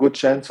can have a good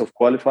chance of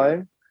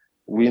qualifying.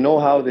 We know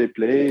how they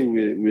play.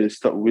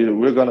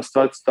 We're going to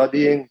start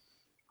studying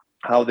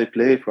how they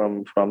play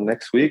from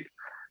next week,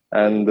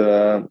 and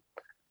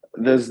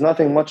there's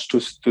nothing much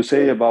to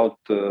say about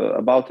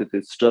it.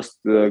 It's just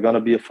going to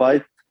be a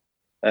fight,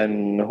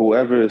 and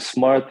whoever is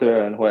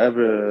smarter and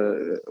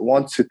whoever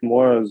wants it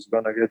more is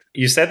going to get it.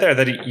 You said there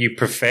that you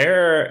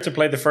prefer to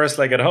play the first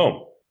leg at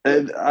home.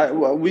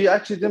 We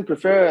actually didn't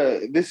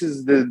prefer. This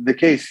is the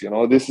case,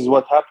 this is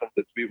what happened,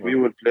 that we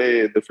would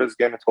play the first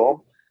game at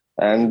home,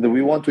 and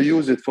we want to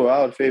use it for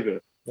our favor.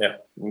 Yeah.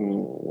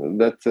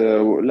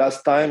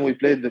 Last time we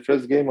played the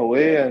first game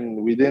away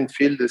and we didn't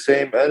feel the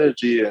same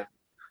energy, and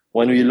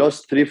when we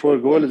lost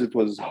 3-4 goals, it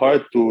was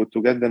hard to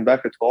get them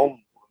back at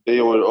home. They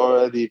were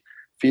already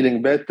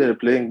feeling better,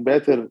 playing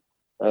better,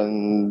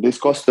 and this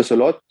cost us a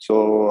lot.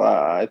 So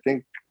I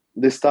think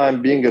this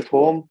time being at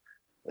home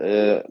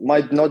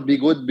might not be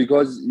good,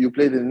 because you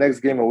play the next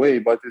game away,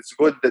 but it's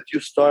good that you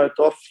start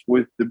off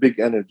with the big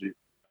energy.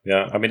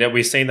 Yeah, I mean,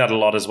 we've seen that a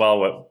lot as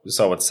well. We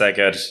saw with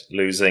Szeged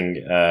losing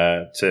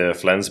to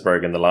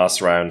Flensburg in the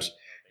last round.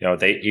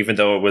 Even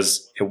though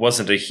it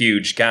wasn't a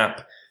huge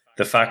gap,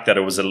 the fact that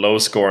it was a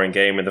low-scoring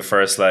game in the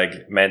first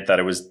leg meant that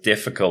it was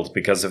difficult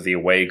because of the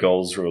away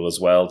goals rule as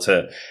well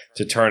to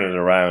turn it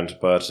around.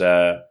 But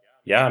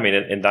yeah, I mean,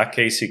 in that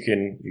case, you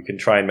can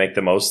try and make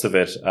the most of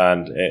it,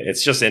 and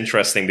it's just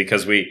interesting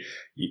because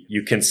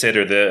you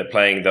consider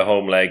playing the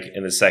home leg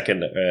in the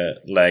second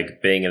leg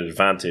being an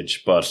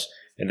advantage, but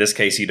in this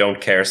case, you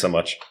don't care so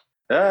much.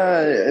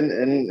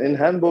 In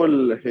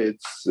handball,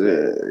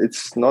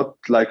 it's not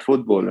like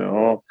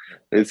football.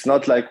 It's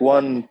not like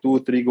 1, 2,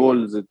 3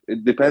 goals.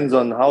 It depends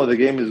on how the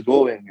game is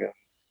going.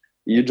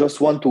 You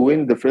just want to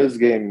win the first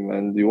game,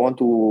 and you want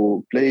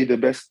to play the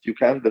best you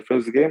can the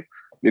first game,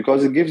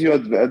 because it gives you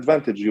an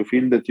advantage. You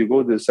feel that you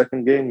go to the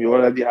second game, you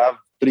already have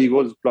 3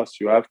 goals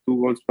plus, you have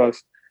 2 goals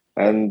plus,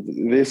 and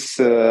this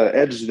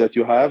edge that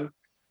you have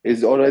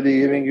is already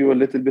giving you a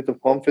little bit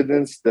of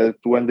confidence that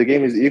when the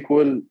game is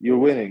equal, you're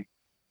winning.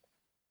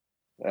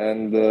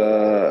 And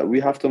we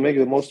have to make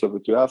the most of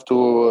it. We have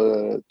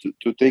to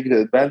take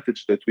the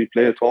advantage that we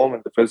play at home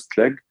in the first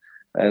leg,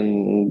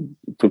 and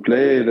to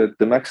play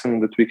the maximum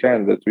that we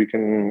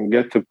can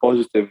get a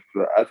positive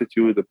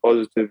attitude, a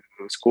positive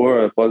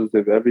score, a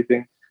positive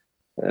everything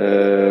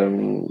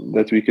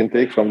that we can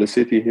take from the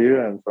city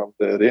here and from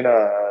the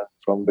arena,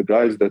 from the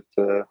guys that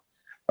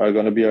are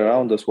going to be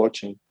around us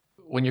watching.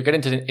 When you're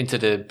getting into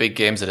the big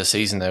games of the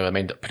season now, I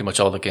mean, pretty much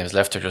all the games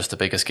left are just the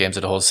biggest games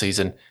of the whole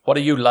season. What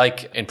are you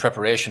like in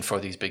preparation for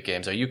these big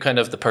games? Are you kind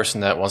of the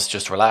person that wants to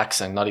just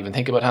relax and not even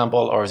think about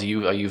handball, or are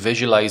you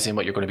visualizing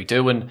what you're going to be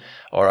doing,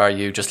 or are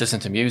you just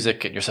listening to music,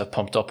 getting yourself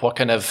pumped up?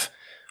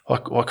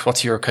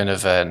 What's your kind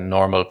of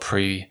normal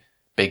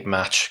pre-big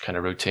match kind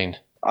of routine?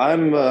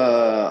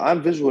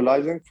 I'm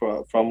visualizing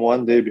from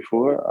one day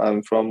before.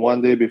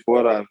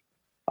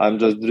 I'm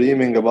just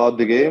dreaming about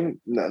the game.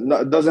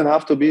 It doesn't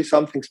have to be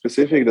something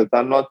specific, that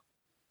I'm not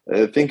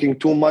thinking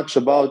too much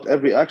about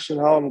every action,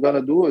 how I'm going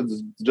to do.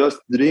 It's just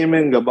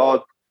dreaming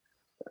about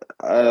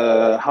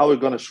how we're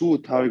going to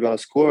shoot, how we're going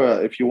to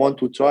score, if you want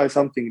to try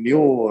something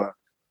new,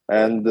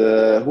 and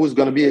who's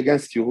going to be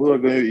against you, who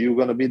are you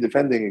going to be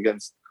defending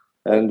against.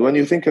 And when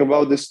you think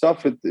about this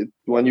stuff,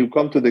 when you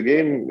come to the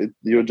game,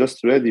 you're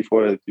just ready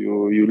for it.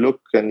 You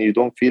look and you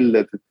don't feel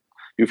that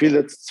you feel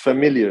that it's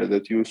familiar,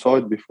 that you saw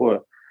it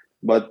before.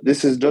 But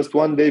this is just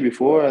one day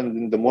before and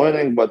in the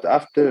morning. But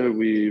after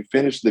we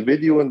finish the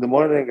video in the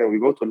morning and we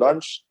go to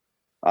lunch,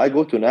 I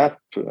go to nap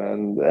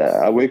and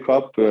I wake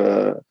up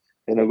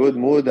in a good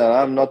mood, and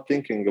I'm not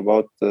thinking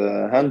about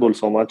handball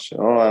so much.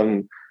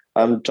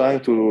 I'm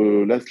trying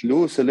to let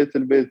loose a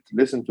little bit,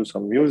 listen to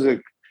some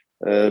music,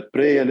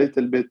 pray a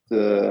little bit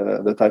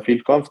that I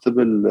feel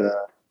comfortable,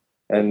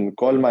 and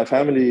call my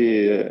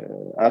family,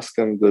 ask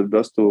them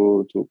just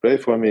to pray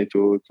for me,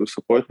 to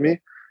support me.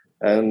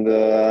 And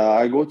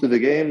I go to the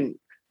game.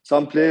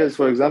 Some players,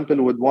 for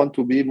example, would want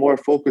to be more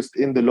focused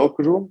in the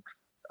locker room.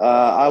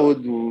 I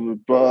would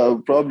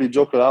probably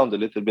joke around a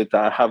little bit.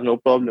 I have no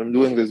problem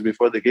doing this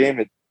before the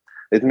game.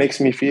 It makes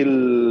me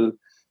feel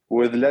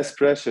with less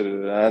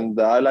pressure. And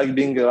I like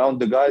being around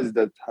the guys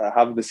that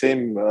have the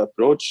same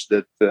approach,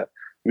 that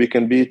we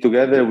can be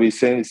together, we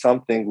say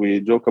something, we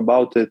joke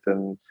about it.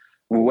 And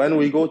when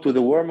we go to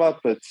the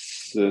warm-up,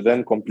 it's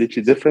then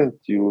completely different.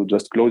 You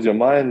just close your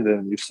mind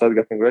and you start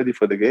getting ready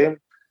for the game.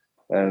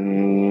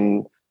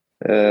 And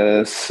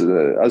as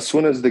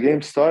soon as the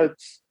game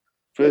starts,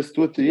 first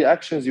 2-3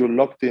 actions, you're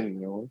locked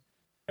in.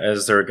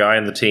 Is there a guy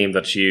in the team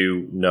that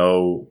you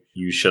know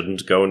you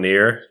shouldn't go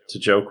near to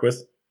joke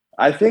with?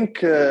 I think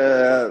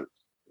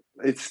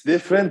it's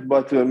different,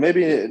 but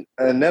maybe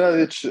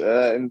Nenadic,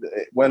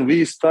 when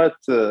we start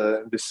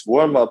this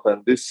warm-up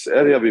and this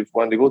area,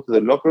 when they go to the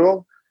locker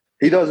room,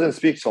 he doesn't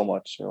speak so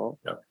much.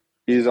 Yeah.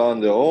 He's on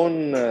their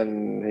own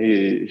and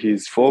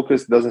he's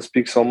focused, doesn't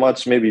speak so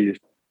much, maybe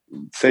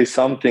say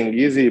something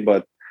easy,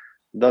 but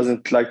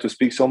doesn't like to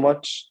speak so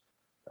much.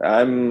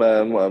 I'm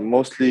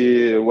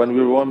mostly, when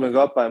we're warming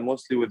up, I'm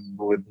mostly with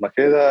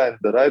Makeda and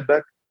the right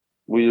back.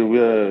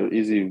 We're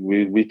easy.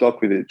 We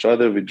talk with each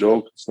other. We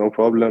joke. It's no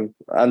problem.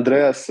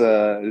 Andreas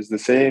is the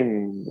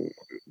same.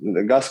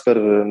 Gasper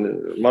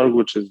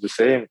Marguc is the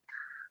same.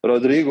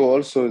 Rodrigo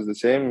also is the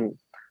same.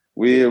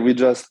 We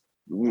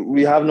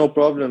have no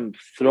problem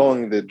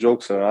throwing the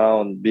jokes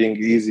around, being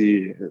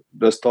easy,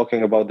 just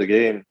talking about the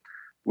game.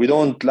 We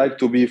don't like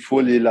to be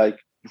fully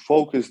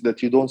focused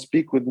that you don't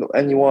speak with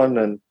anyone,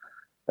 and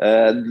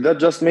that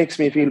just makes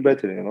me feel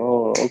better.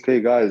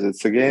 Okay, guys,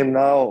 it's a game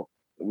now.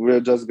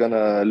 We're just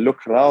gonna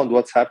look around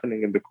what's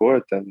happening in the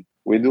court and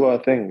we do our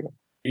thing.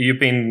 You've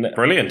been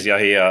brilliant,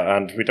 Yahia,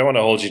 and we don't want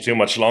to hold you too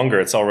much longer.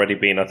 It's already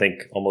been, I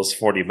think, almost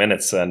 40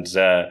 minutes, and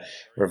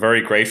we're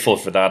very grateful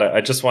for that.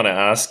 I just want to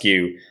ask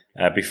you,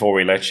 before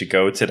we let you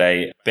go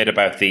today, a bit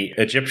about the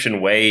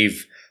Egyptian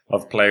wave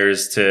of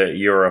players to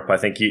Europe. I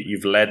think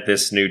you've led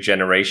this new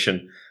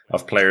generation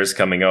of players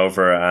coming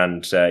over,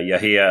 and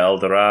Yahia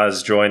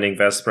Eldaraz joining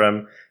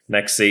Veszprém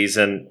next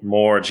season.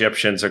 More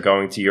Egyptians are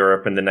going to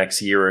Europe in the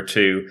next year or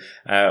two.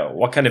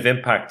 What kind of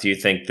impact do you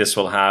think this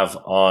will have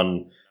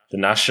on the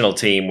national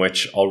team,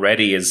 which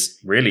already is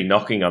really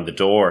knocking on the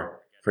door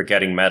for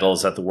getting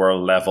medals at the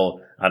world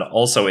level and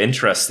also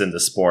interest in the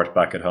sport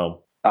back at home?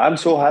 I'm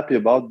so happy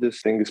about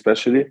this thing,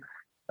 especially.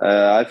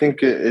 I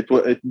think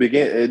it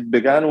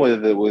began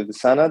with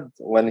Sanad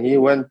when he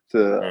went.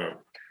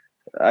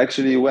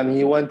 Actually, when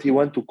he went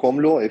to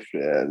Komlo. If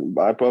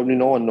probably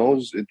no one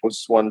knows, it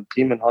was one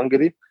team in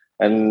Hungary,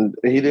 and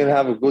he didn't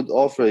have a good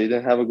offer. He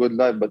didn't have a good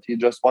life, but he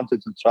just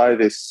wanted to try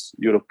this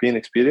European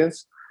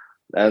experience.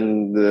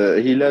 And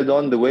he led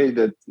on the way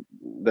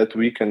that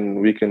we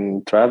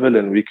can travel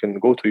and we can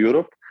go to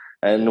Europe.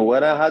 And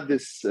when I had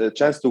this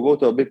chance to go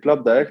to a big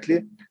club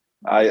directly,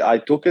 I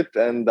took it,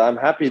 and I'm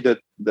happy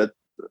that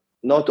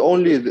not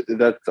only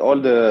that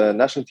all the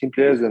national team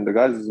players and the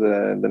guys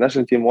in the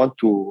national team want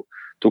to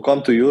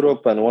come to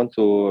Europe and want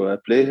to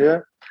play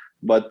here,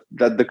 but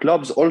that the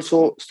clubs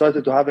also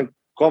started to having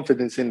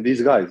confidence in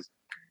these guys.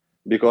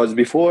 Because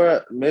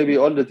before, maybe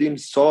all the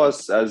teams saw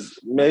us as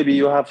maybe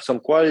you have some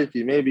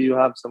quality, maybe you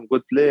have some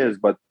good players,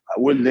 but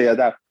will they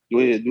adapt?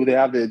 Do they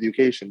have the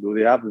education? Do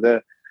they have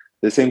the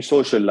same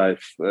social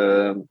life?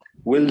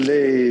 Will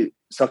they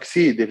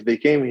succeed if they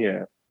came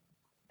here?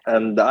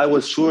 And I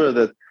was sure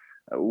that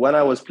when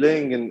I was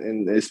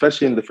playing,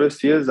 especially in the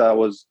first years, I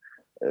was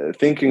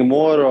thinking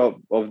more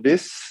of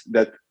this,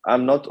 that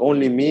I'm not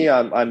only me,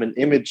 I'm an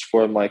image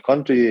for my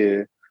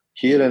country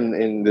here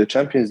in the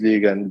Champions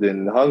League and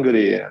in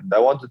Hungary. And I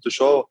wanted to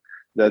show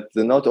that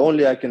not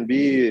only I can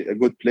be a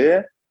good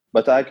player,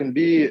 but I can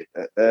be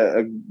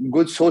a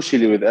good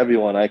socially with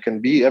everyone. I can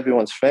be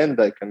everyone's friend.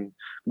 I can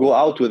go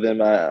out with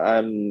them.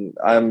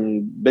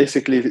 I'm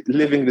basically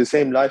living the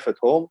same life at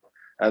home,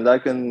 and I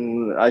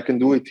can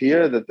do it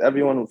here. That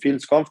everyone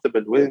feels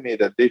comfortable with me.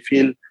 That they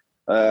feel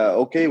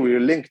okay. We're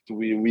linked.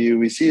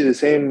 We see the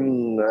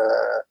same.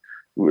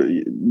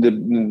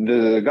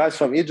 The guys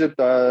from Egypt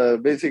are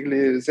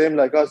basically the same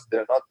like us.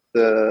 They're not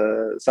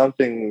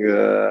something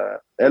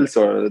else,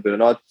 or they're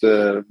not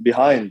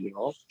behind,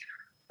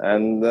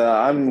 And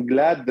I'm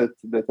glad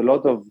that a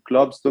lot of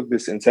clubs took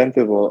this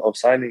incentive of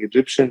signing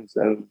Egyptians,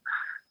 and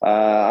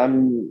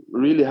I'm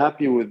really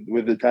happy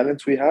with the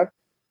talents we have.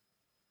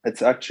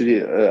 It's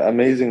actually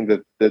amazing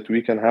that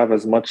we can have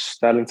as much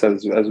talent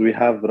as we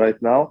have right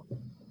now,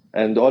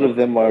 and all of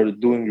them are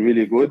doing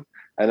really good,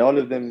 and all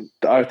of them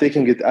are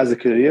taking it as a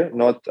career,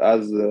 not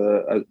as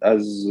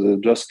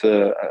just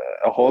a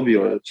hobby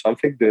or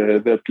something.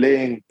 They're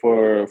playing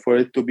for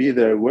it to be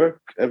their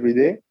work every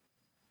day,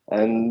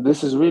 and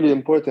this is really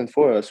important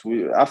for us.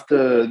 We,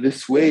 after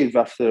this wave,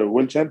 after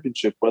World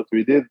Championship, what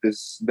we did,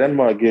 this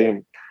Denmark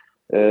game,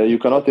 you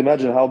cannot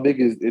imagine how big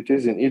it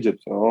is in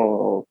Egypt. You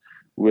know,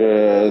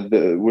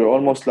 we're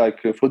almost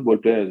like football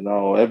players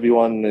now.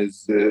 Everyone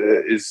is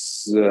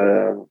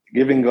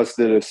giving us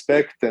the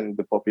respect and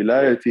the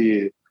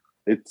popularity.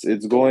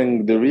 It's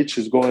going. The reach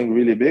is going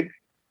really big,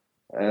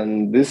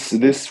 and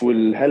this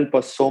will help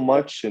us so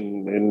much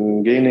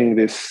in gaining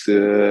this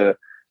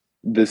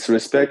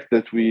respect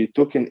that we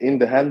took in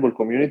the handball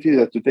community.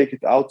 That to take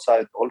it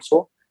outside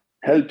also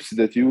helps,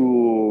 that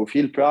you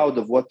feel proud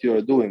of what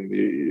you're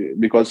doing,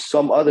 because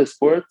some other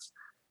sports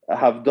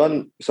have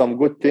done some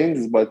good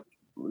things, but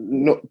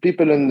no,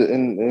 people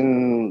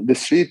in the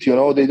street, you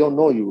know, they don't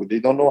know you, they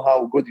don't know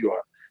how good you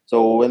are.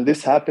 So when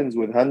this happens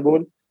with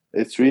handball,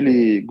 it's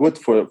really good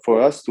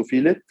for us to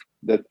feel it,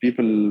 that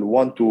people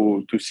want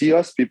to see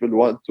us, people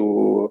want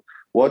to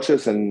watch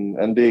us,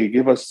 and they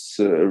give us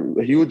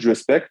a huge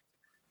respect,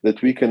 that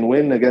we can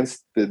win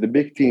against the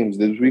big teams,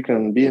 that we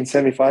can be in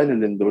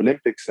semi-final in the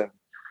Olympics, and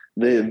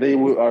they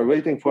are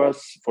waiting for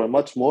us for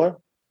much more.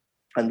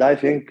 And I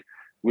think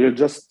we're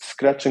just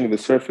scratching the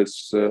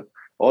surface.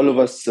 All of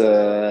us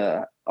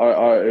are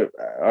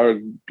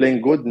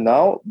playing good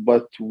now,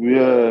 but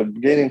we're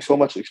gaining so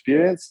much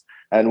experience.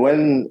 And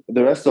when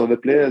the rest of the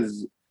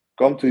players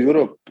come to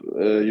Europe,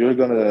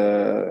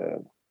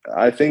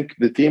 I think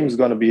the team is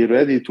gonna be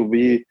ready to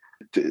be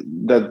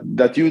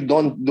that you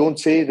don't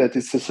say that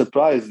it's a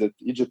surprise that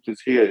Egypt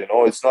is here. You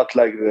know, it's not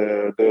like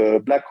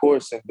the black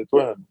horse in the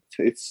tournament.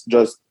 It's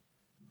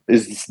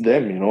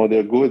them. You know,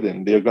 they're good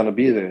and they're gonna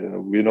be there.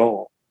 We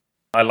know.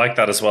 I like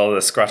that as well,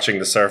 the scratching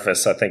the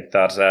surface. I think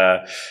that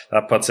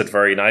that puts it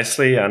very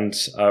nicely, and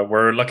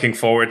we're looking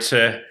forward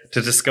to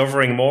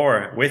discovering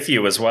more with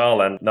you as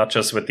well, and not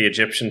just with the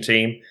Egyptian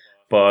team,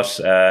 but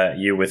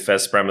you with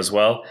Veszprém as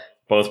well.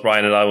 Both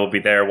Brian and I will be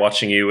there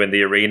watching you in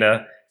the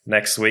arena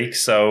next week.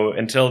 So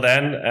until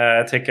then,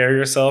 take care of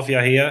yourself,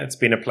 Yahia. It's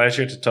been a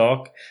pleasure to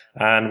talk,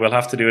 and we'll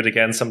have to do it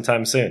again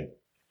sometime soon.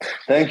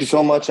 Thank you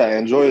so much. I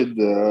enjoyed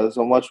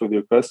so much with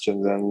your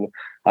questions, and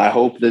I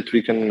hope that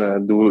we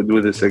can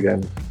do this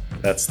again.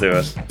 Let's do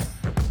it.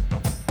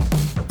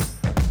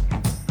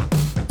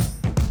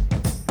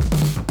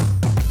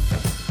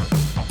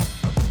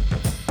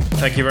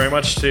 Thank you very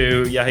much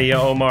to Yahia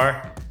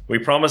Omar. We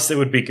promised it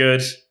would be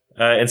good,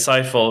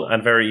 insightful,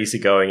 and very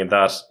easygoing, and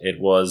that it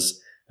was.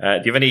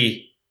 Do you have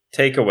any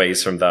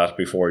takeaways from that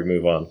before we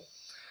move on?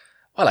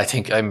 Well, I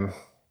think I'm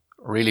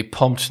really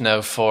pumped now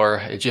for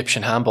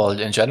Egyptian handball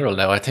in general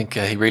now. I think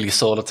he really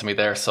sold it to me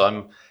there. So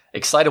I'm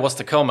excited what's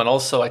to come. And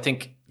also, I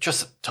think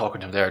just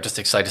talking to him there, just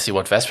excited to see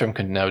what Veszprém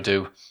can now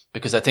do.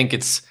 Because I think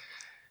it's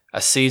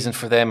a season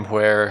for them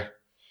where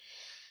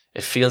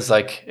it feels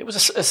like it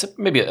was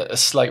maybe a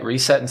slight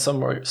reset in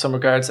some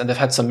regards. And they've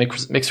had some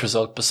mixed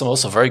results, but some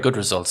also very good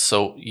results.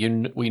 So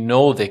we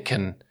know they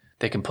can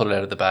pull it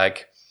out of the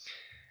bag.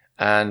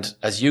 And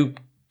as you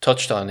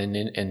touched on in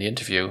the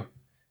interview,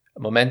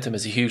 momentum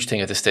is a huge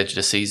thing at this stage of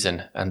the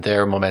season, and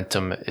their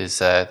momentum is,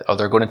 they're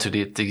going into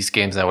these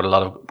games now with a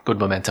lot of good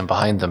momentum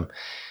behind them.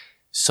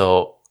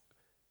 So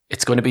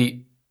it's going to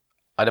be,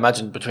 I'd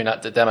imagine, between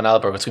them and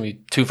Aalborg, it's going to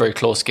be two very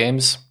close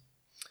games,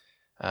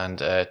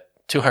 and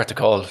too hard to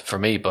call for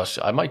me. But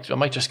I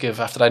might just give,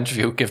 after that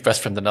interview, give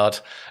Veszprém the nod.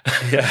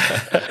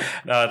 Yeah,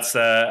 no, it's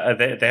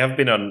they have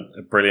been on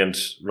a brilliant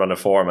run of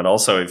form, and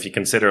also if you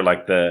consider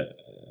like the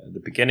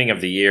beginning of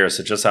the year,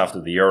 so just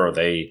after the Euro,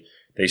 they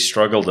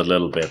struggled a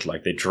little bit.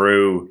 Like they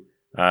drew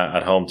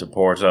at home to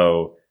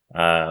Porto,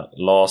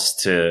 lost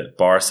to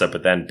Barca,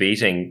 but then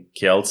beating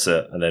Kielce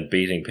and then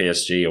beating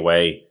PSG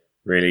away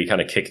really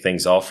kind of kicked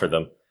things off for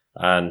them.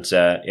 And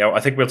I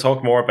think we'll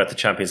talk more about the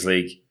Champions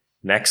League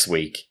next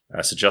week.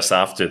 So just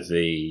after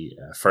the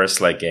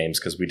first leg games,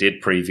 because we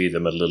did preview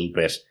them a little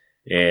bit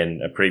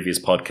in a previous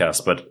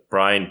podcast. But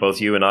Brian,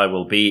 both you and I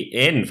will be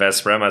in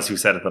Veszprém, as you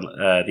said at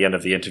the end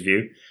of the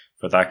interview,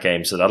 for that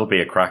game. So that'll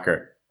be a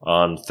cracker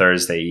on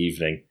Thursday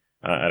evening.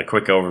 And a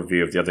quick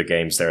overview of the other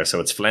games there.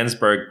 So it's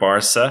Flensburg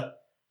Barca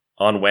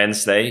on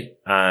Wednesday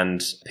and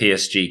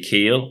PSG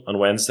Kiel on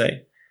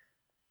Wednesday.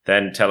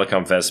 Then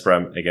Telekom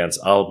Veszprém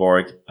against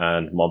Aalborg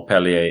and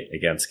Montpellier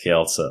against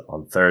Kielce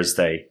on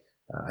Thursday.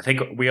 I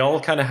think we all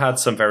kind of had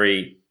some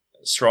very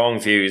strong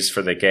views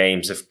for the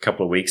games a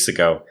couple of weeks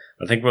ago.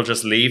 I think we'll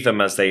just leave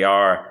them as they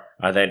are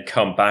and then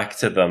come back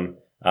to them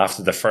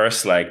after the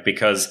first leg,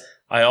 because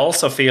I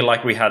also feel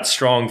like we had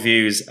strong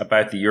views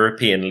about the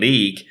European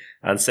League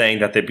and saying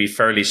that they'd be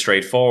fairly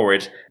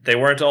straightforward. They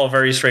weren't all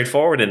very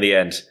straightforward in the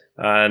end.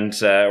 And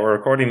we're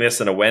recording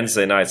this on a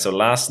Wednesday night. So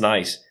last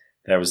night,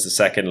 there was the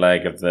second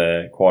leg of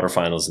the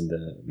quarterfinals in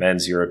the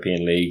Men's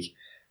European League.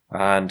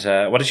 And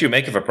what did you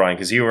make of it, Brian?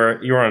 Because you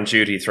were on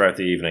duty throughout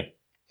the evening.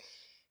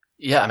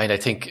 Yeah, I mean, I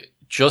think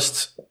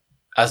just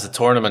as the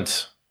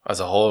tournament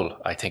as a whole,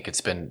 I think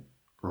it's been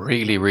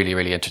really, really,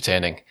 really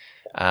entertaining.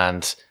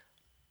 And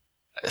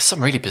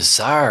some really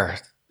bizarre.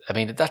 I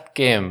mean, that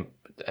game,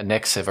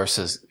 Nexa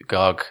versus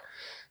GOG,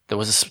 there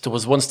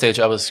was one stage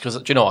because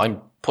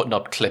I'm putting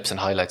up clips and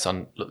highlights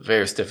on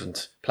various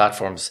different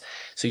platforms.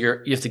 So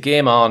you have the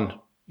game on,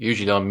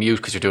 usually on mute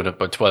because you're doing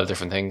about 12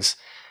 different things.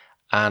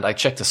 And I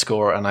checked the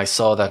score and I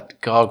saw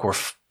that GOG were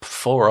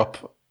 4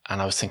 up,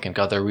 and I was thinking,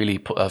 God, they've really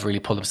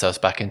pulled themselves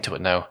back into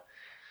it now.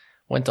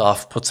 Went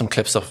off, put some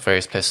clips up at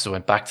various places,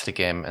 went back to the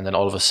game, and then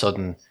all of a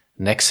sudden,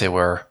 Nexa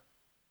were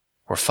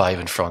 5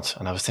 in front,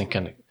 and I was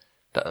thinking,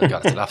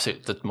 God, it's an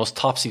absolute the most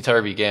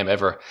topsy-turvy game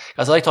ever.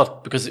 As I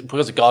thought, because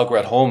GOG were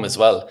at home as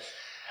well,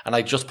 and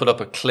I just put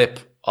up a clip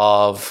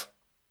of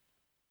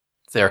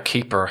their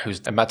keeper,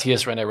 who's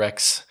Matthias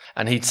René-Rex,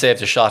 and he'd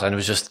saved a shot, and it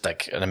was just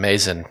like an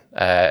amazing,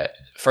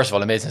 first of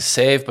all, amazing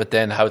save, but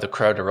then how the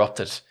crowd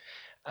erupted,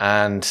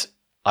 and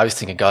I was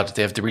thinking, God,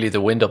 they have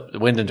the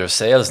wind in their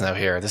sails now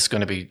here. This is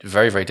going to be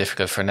very, very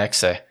difficult for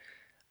Nexa,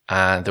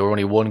 and they were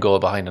only 1 goal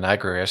behind in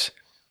aggregate,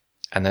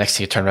 and the next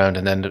thing you turn around,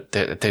 and then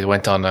they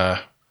went on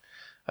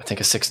I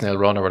think a 6-0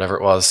 run or whatever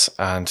it was,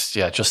 and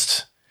yeah,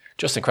 just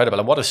incredible.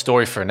 And what a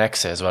story for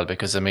Nexa as well,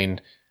 because I mean,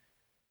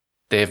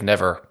 they've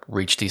never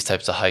reached these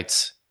types of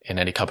heights in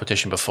any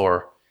competition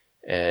before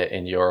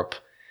in Europe,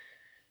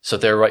 so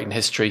they're writing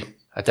history.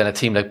 And then a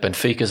team like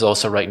Benfica is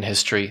also writing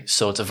history,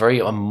 so it's a very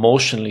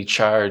emotionally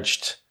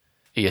charged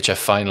EHF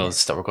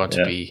finals that we're going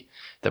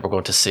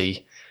to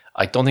see.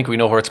 I don't think we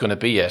know where it's going to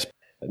be yet.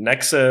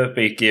 Nexa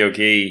beat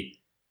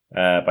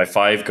GOG by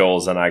 5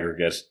 goals on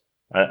aggregate.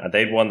 And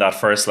they'd won that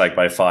first leg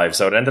by 5.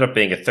 So it ended up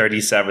being a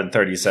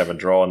 37-37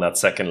 draw in that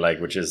second leg,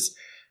 which is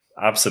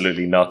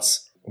absolutely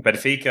nuts.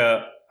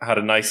 Benfica had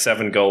a nice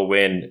 7-goal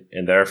win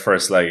in their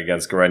first leg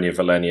against Gorenje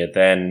Velenje.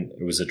 Then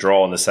it was a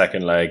draw in the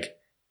second leg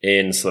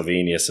in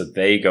Slovenia. So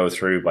they go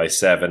through by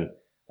 7.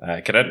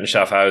 Cadet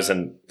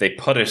Schaffhausen, they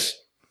put it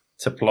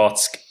to Plock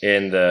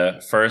in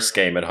the first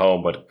game at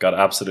home, but got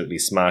absolutely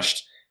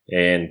smashed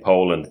in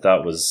Poland.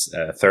 That was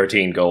a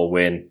 13-goal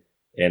win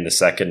in the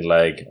second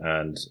leg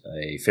and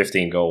a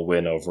 15-goal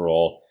win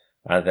overall.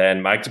 And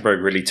then Magdeburg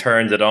really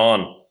turned it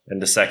on in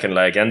the second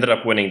leg, ended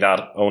up winning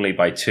that only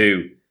by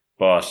 2,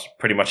 but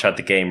pretty much had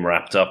the game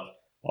wrapped up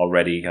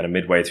already kind of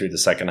midway through the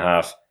second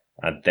half,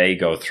 and they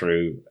go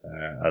through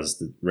as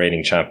the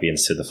reigning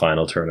champions to the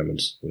final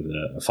tournament with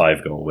a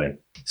 5-goal win.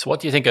 So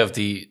what do you think of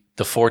the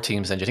 4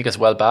 teams then? Do you think it's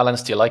well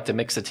balanced? Do you like the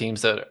mix of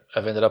teams that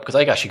have ended up? Because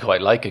I actually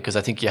quite like it, because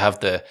I think you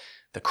have the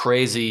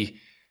crazy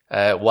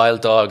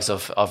wild dogs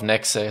of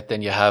Nexa.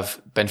 Then you have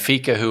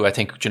Benfica, who I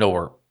think,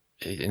 were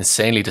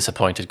insanely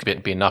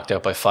disappointed being knocked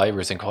out by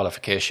Fibers in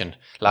qualification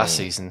last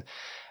season.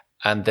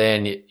 And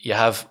then you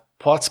have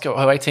Płock, who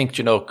I think,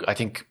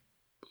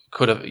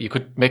 you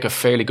could make a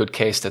fairly good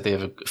case that they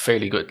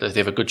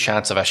have a good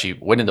chance of actually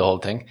winning the whole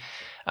thing.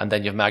 And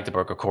then you have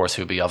Magdeburg, of course,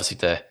 who would be obviously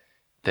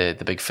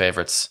the big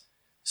favourites.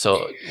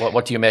 So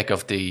what do you make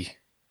of the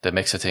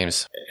mix of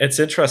teams? It's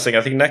interesting.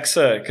 I think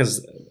Nexa,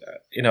 because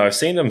I've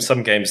seen them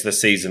some games this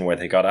season where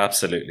they got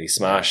absolutely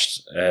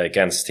smashed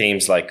against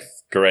teams like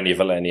Gorenje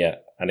Velenje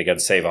and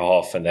against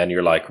Severhof, and then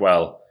you're like,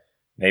 well,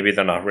 maybe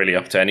they're not really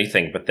up to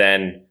anything. But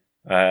then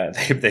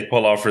they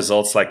pull off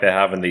results like they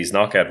have in these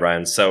knockout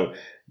rounds. So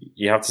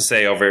you have to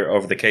say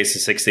over the case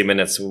of 60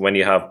 minutes, when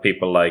you have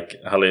people like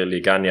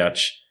Halil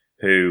Ganiac,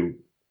 who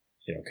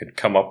could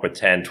come up with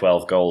 10,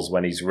 12 goals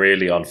when he's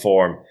really on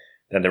form,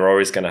 then they're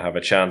always going to have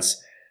a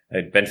chance.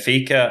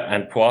 Benfica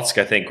and Płock,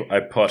 I think I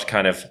put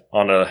kind of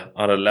on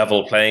a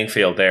level playing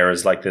field there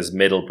as like this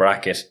middle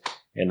bracket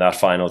in that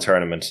final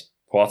tournament.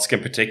 Płock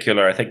in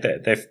particular, I think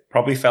that they've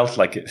probably felt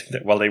like,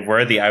 they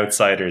were the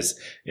outsiders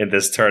in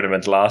this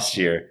tournament last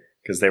year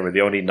because they were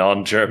the only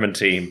non-German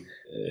team.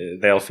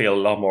 They'll feel a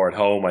lot more at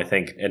home, I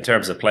think, in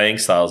terms of playing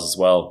styles as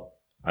well.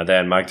 And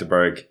then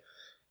Magdeburg,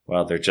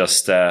 well, they're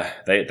just,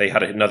 they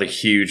had another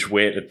huge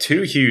win,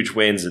 2 huge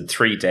wins in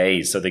 3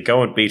 days. So they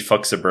go and beat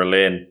Fuchs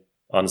Berlin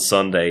on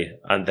Sunday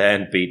and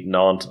then beat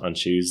Nantes on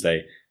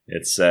Tuesday.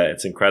 It's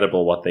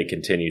incredible what they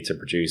continue to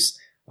produce.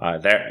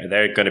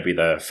 They're going to be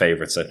the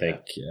favourites, I think,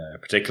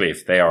 particularly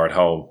if they are at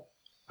home.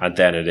 And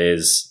then it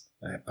is,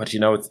 but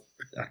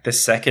at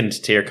this second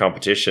tier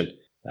competition,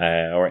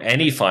 or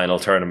any final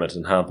tournament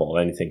in handball,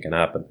 anything can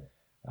happen.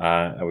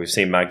 And we've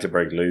seen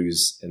Magdeburg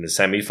lose in the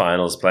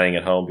semi-finals playing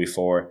at home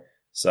before.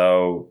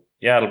 So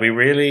yeah, it'll be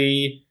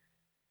really,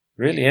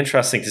 really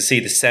interesting to see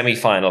the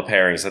semi-final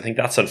pairings. I think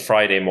that's on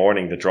Friday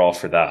morning, the draw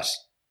for that.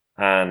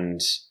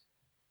 And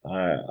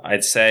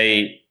I'd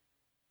say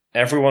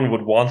everyone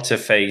would want to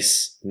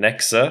face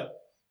Nexa,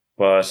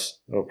 but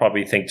they'll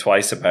probably think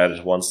twice about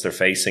it once they're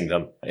facing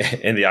them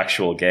in the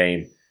actual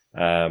game.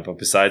 But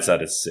besides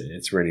that,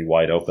 it's really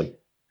wide open.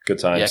 Good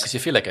times. Yeah, because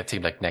you feel like a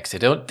team like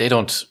Nexa, they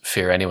don't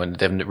fear anyone.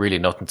 They've really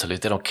nothing to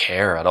lose. They don't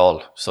care at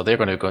all. So they're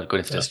going to go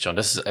into this, John.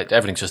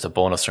 Everything's just a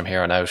bonus from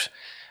here on out.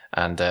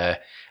 And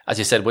as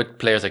you said, with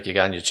players like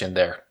Ganic in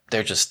there,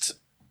 they're just,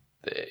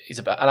 he's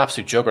an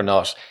absolute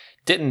juggernaut.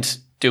 Didn't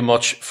do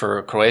much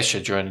for Croatia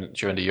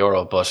during the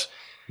Euro, but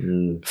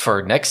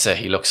for Nexa,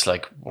 he looks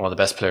like one of the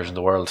best players in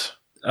the world.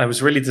 I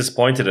was really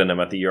disappointed in him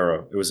at the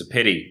Euro. It was a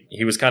pity.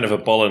 He was kind of a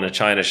bull in a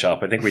china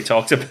shop. I think we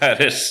talked about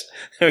it.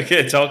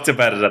 We talked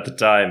about it at the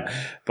time.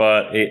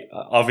 But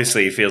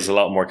obviously, he feels a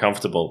lot more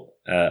comfortable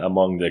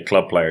among the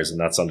club players, and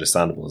that's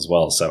understandable as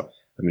well. So,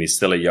 I mean, he's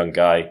still a young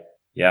guy.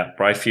 Yeah,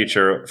 bright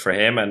future for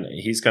him, and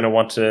he's going to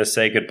want to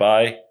say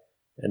goodbye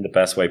in the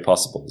best way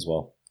possible as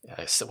well.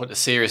 Yeah, with a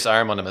serious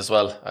arm on him as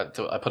well. I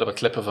put up a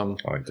clip of him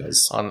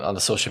on the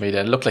social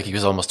media, and it looked like he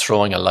was almost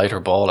throwing a lighter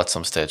ball at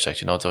some stage, like,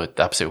 the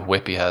absolute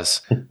whip he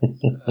has.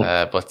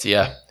 But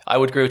yeah, I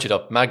would agree with you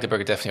though.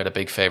 Magdeburg definitely are the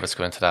big favourites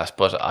going into that.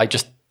 But I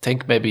just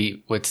think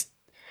maybe with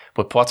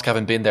Płock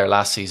having been there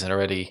last season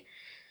already,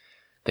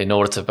 they know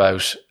what it's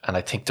about, and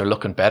I think they're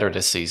looking better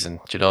this season.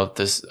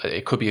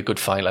 It could be a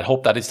good final. I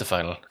hope that is the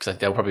final, because I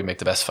think they'll probably make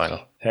the best final.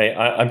 Hey,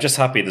 I'm just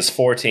happy there's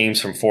 4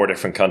 teams from 4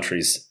 different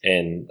countries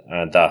in,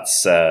 and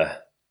that's I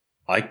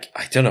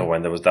don't know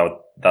when there was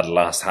that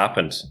last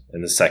happened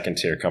in the second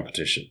tier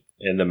competition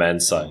in the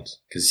men's side,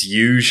 because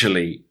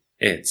usually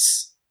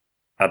it's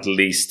at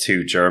least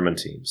 2 German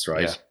teams,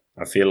 right? Yeah.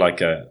 I feel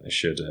like I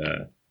should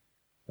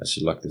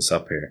look this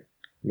up here.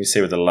 Let me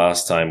see what the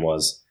last time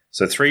was.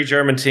 So 3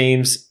 German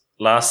teams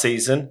last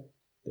season.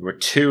 There were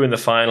 2 in the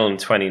final in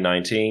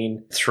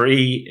 2019,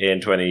 3 in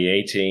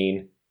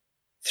 2018,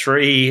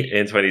 3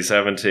 in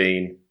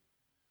 2017.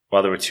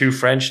 While there were 2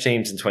 French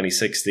teams in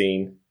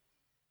 2016,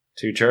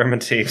 2 German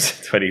teams in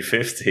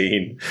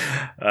 2015.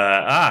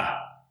 There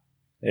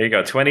you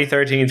go,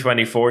 2013,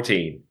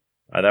 2014.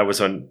 That was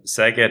when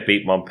Szeged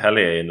beat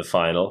Montpellier in the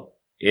final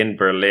in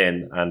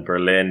Berlin, and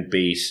Berlin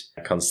beat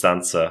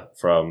Constanza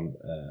from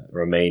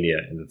Romania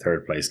in the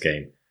 3rd place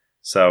game.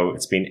 So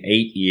it's been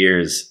 8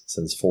 years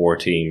since 4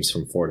 teams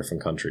from 4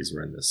 different countries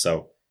were in this.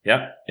 So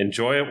yeah,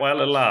 enjoy it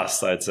while it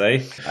lasts, I'd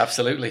say.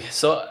 Absolutely.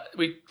 So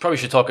we probably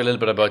should talk a little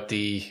bit about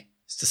the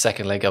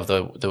second leg of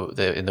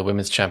the in the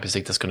Women's Champions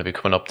League that's going to be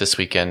coming up this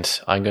weekend.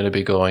 I'm going to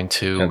be going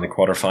to... And the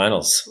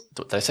quarterfinals.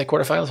 Did I say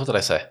quarterfinals? What did I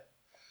say?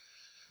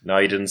 No,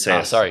 you didn't say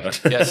it. Sorry.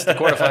 Yes, the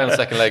quarterfinals,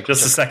 second leg.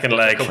 Just the second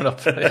leg. Coming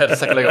up. Yeah, the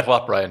second leg of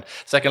what, Brian?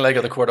 Second leg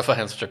of the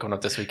quarterfinals, which are coming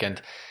up this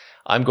weekend.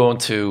 I'm going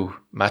to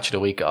Match of the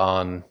Week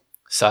on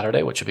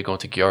Saturday, which will be going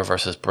to Győr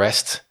versus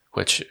Brest,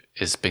 which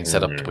is being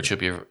set up, which should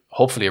be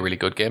hopefully a really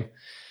good game.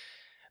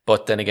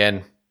 But then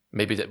again,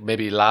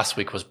 maybe last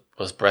week was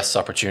Brest's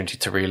opportunity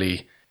to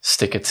really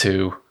stick it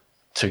to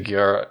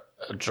Győr.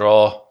 A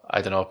draw,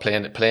 I don't know,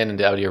 playing in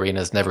the Audi Arena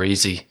is never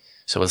easy,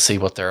 so we'll see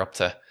what they're up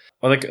to.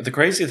 Well, the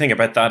crazy thing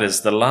about that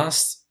is the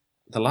last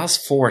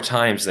 4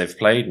 times they've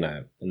played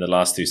now in the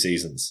last 2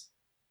 seasons,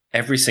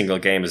 every single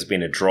game has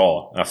been a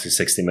draw after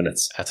 60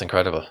 minutes. That's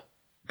incredible.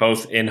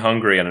 Both in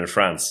Hungary and in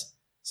France.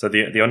 So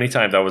the only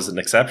time that was an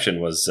exception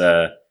was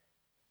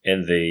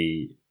in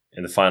the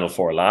Final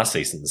Four last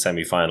season, the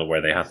semi-final,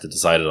 where they had to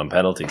decide it on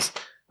penalties,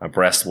 and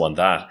Brest won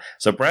that.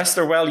 So Brest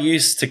are well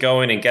used to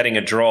going and getting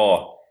a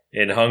draw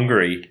in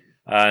Hungary,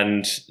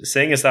 and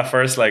seeing as that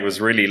first leg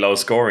was really low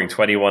scoring,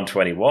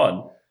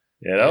 21-21,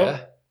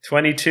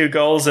 22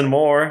 goals and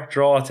more,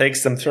 draw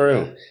takes them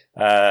through.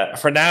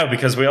 For now,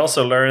 because we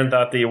also learned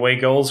that the away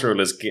goals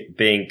rule is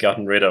being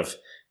gotten rid of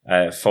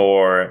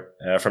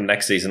from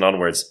next season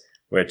onwards,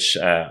 which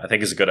I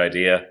think is a good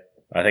idea.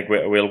 I think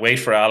we'll wait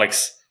for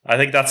Alex. I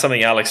think that's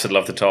something Alex would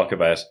love to talk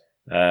about.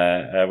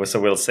 So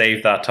we'll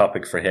save that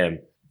topic for him.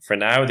 For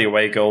now, the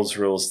away goals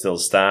rule still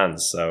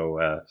stands.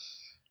 So,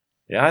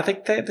 I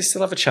think they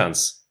still have a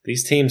chance.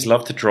 These teams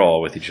love to draw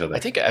with each other. I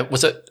think, I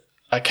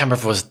can't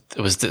remember if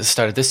it was the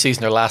start of this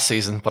season or last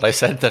season, but I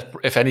said that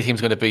if any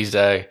team's going to beat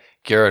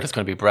Győr, it's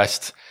going to be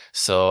Brest.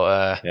 So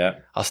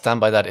I'll stand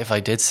by that if I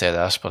did say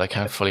that, but I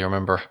can't fully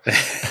remember.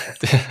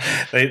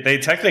 They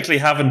technically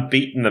haven't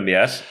beaten them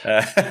yet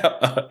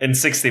in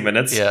 60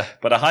 minutes,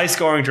 but a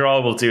high-scoring draw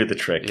will do the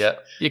trick. Yeah,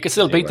 you can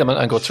still beat them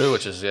and go through,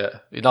 which is,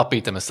 you not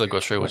beat them and still go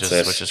through,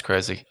 which is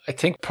crazy. I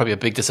think probably a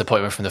big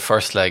disappointment from the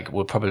first leg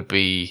would probably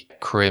be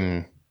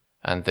Krim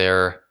and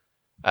their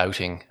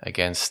outing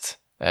against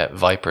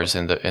Vipers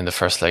in the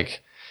first leg.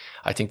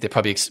 I think they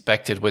probably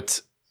expected,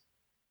 with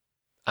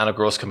Anna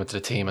Gross coming to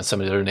the team and some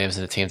of the other names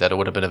in the team, that it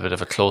would have been a bit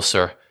of a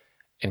closer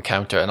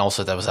encounter, and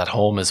also that was at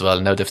home as well.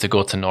 Now they have to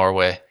go to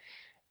Norway.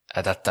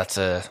 They lost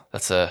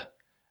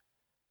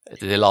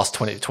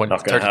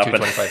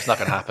 32-25. It's not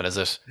going to happen, is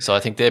it? So I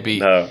think they'd be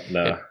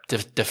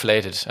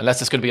deflated,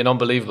 unless it's going to be an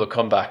unbelievable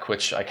comeback,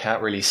 which I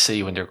can't really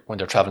see when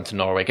they're traveling to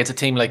Norway. Against a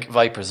team like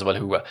Vipers as well,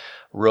 who'll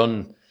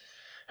run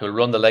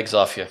the legs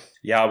off you.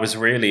 Yeah, I was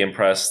really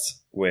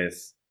impressed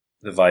with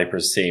the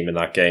Vipers team in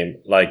that game.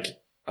 Like,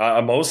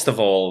 most of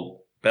all,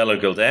 Bella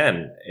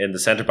Gulden in the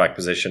centre-back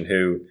position,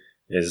 who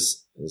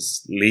is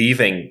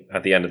leaving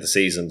at the end of the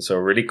season. So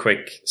a really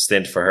quick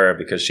stint for her,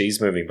 because she's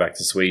moving back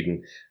to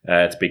Sweden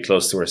to be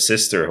close to her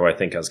sister, who I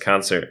think has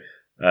cancer.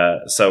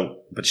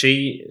 But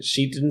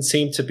she didn't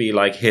seem to be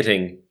like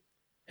hitting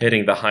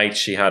the heights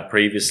she had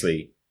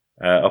previously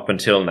up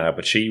until now.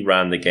 But she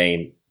ran the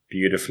game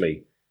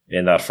beautifully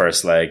in that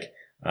first leg.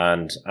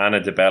 And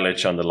Anna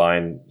Debelic on the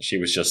line, she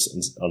was just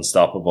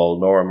unstoppable.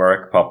 Nora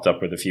Merck popped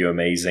up with a few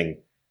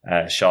amazing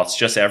shots.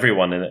 Just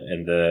everyone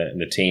in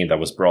the team that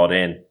was brought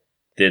in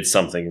did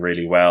something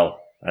really well.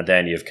 And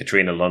then you have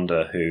Katrina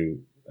Lunde, who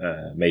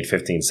made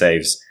 15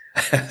 saves.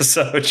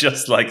 So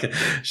just like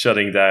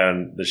shutting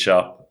down the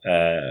shop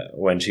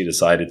when she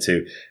decided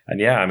to. And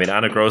yeah, I mean,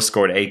 Anna Gross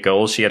scored 8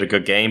 goals. She had a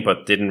good game,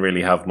 but didn't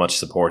really have much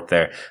support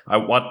there.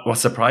 What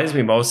surprised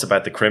me most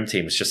about the Crim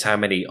team is just how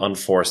many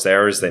unforced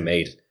errors they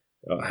made.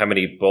 How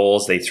many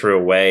balls they threw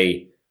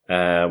away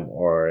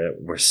or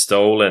were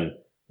stolen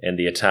in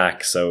the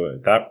attack. So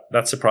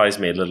that surprised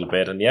me a little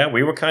bit. And yeah,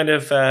 we were kind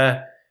of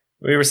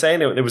we were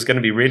saying it was going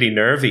to be really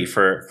nervy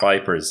for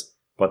Vipers,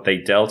 but they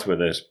dealt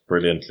with it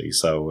brilliantly.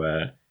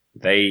 So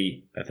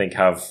they, I think,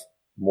 have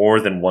more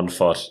than 1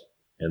 foot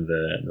in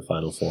the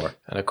Final Four.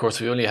 And of course,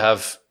 we only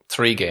have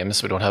 3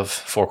 games. We don't have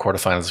 4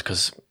 quarterfinals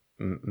because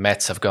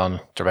Metz have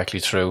gone directly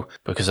through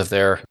because of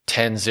their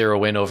 10-0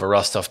 win over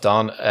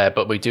Rostov-Don.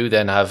 But we do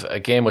then have a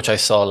game which I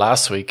saw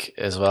last week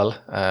as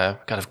well. I'm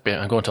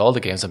going to all the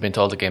games. I've been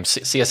to all the games.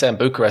 CSM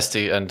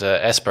Bucuresti and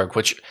Esbjerg,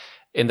 which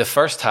in the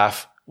first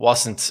half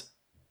wasn't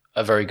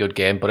a very good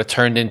game, but it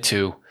turned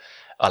into,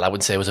 well, I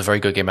wouldn't say it was a very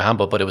good game of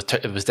handball, but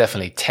it was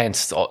definitely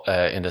tense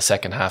in the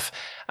second half.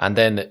 And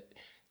then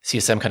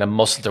CSM kind of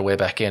muscled their way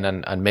back in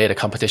and made a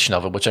competition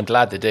of it, which I'm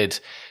glad they did.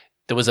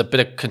 There was a bit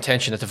of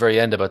contention at the very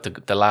end about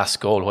the last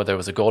goal, whether it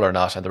was a goal or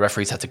not, and the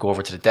referees had to go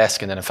over to the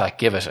desk and then in fact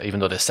give it, even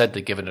though they said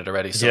they'd given it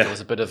already. So There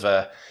was a bit of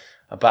a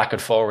back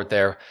and forward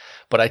there.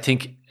 But I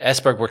think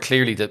Esbjerg were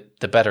clearly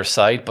the better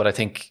side, but I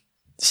think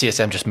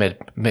CSM just made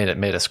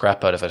a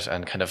scrap out of it,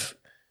 and kind of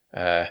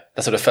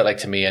that's what it felt like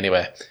to me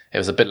anyway. It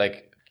was a bit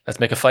like, let's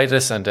make a fight of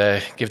this and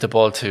give the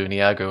ball to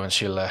Niago and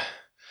she'll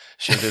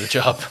do the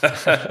job.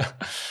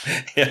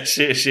 Yeah,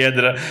 she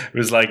ended up, it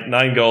was like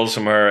 9 goals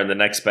from her, and the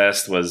next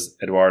best was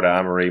Eduarda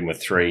Amorim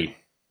with 3.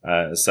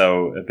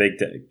 So a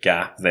big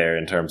gap there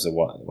in terms of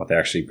what they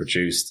actually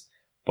produced.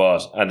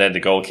 And then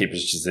the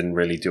goalkeepers just didn't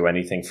really do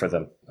anything for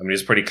them. I mean, it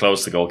was pretty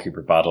close to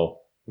goalkeeper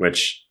battle,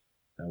 which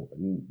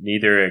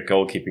neither a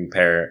goalkeeping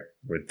pair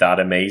were that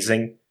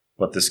amazing,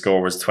 but the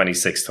score was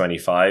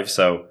 26-25.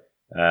 So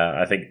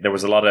I think there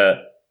was a lot of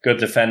good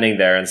defending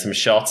there and some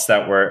shots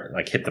that were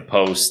like hit the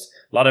post.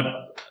 A lot of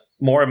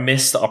more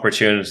missed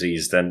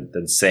opportunities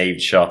than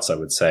saved shots, I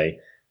would say.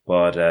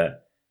 But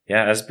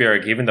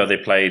Esbjerg, even though they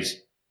played,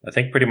 I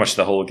think, pretty much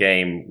the whole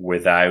game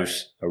without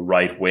a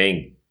right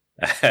wing,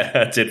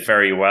 did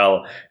very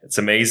well. It's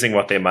amazing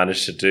what they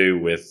managed to do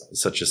with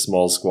such a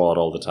small squad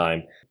all the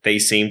time. They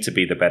seem to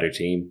be the better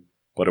team,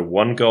 but a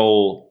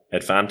 1-goal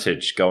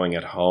advantage going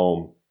at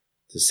home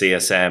to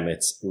CSM,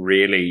 it's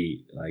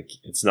really like,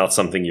 it's not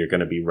something you're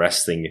going to be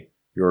resting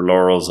your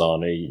laurels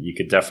on. You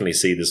could definitely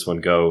see this one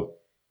go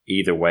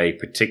either way,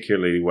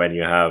 particularly when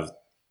you have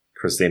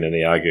Christina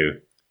Niagu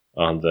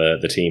on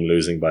the team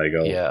losing by a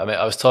goal. Yeah, I mean,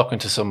 I was talking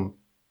to some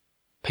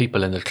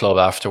people in the club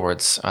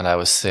afterwards, and they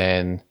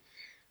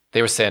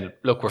were saying,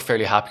 look, we're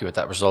fairly happy with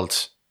that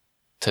result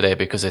today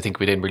because I think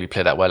we didn't really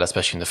play that well,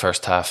 especially in the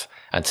first half.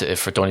 And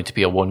for it only to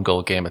be a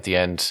 1-goal game at the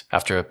end,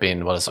 after it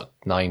being, 9-12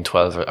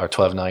 or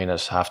 12-9 at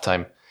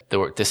halftime,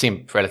 they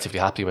seemed relatively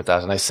happy with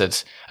that. And I said,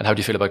 and how do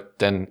you feel about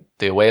then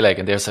the away leg?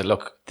 And they said,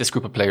 look, this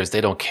group of players,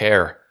 they don't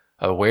care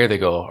where they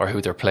go or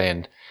who they're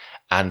playing.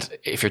 And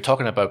if you're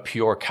talking about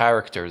pure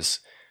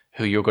characters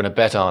who you're going to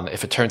bet on,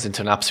 if it turns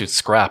into an absolute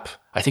scrap,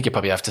 I think you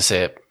probably have to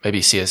say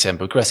maybe CSM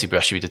Bucuresti would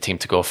actually be the team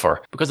to go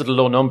for because of the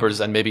low numbers,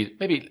 and maybe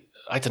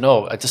I don't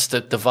know, just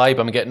the vibe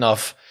I'm getting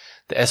off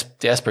the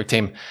Esbjerg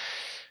team.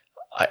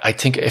 I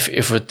think if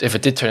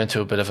it did turn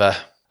into a bit of a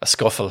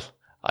scuffle,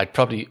 I'd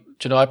probably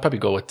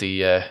go with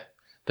the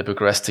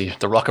Bucuresti,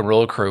 the rock and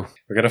roll crew.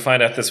 We're going to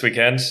find out this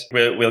weekend.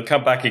 We'll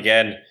come back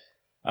again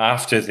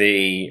after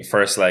the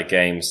first leg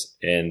games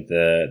in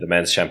the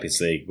Men's Champions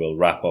League. We'll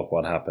wrap up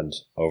what happened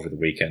over the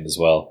weekend as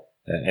well.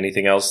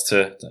 Anything else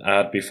to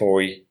add before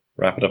we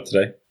wrap it up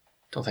today?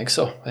 Don't think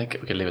so. I think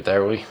we can leave it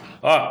there, will we?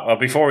 Well,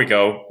 before we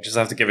go, just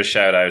have to give a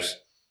shout out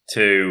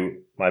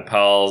to my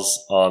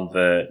pals on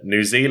the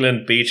New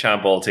Zealand beach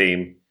handball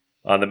team.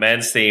 On the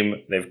men's team,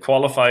 they've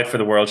qualified for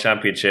the World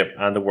Championship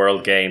and the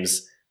World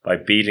Games by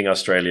beating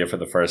Australia for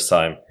the first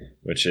time,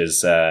 which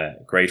is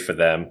great for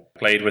them.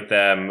 Played with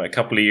them a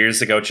couple of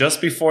years ago,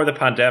 just before the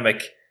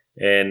pandemic,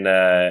 in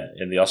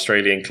the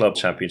Australian Club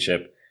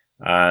Championship,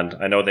 and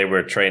I know they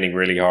were training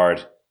really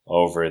hard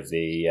over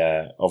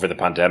the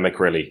pandemic,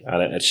 really,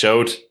 and it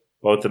showed.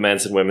 Both the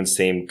men's and women's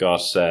team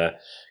got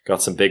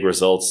some big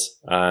results,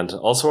 and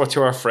also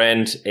to our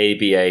friend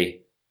ABA,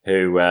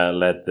 who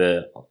led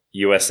the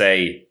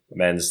USA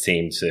men's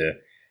team to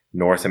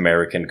North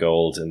American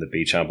gold in the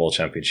beach handball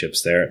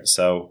championships there.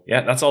 So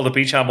yeah, that's all the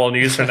beach handball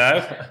news for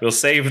now. We'll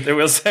save the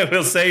rest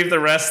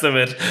of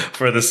it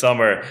for the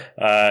summer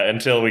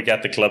until we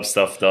get the club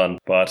stuff done.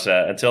 But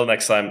until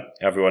next time,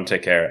 everyone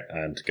take care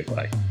and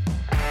goodbye.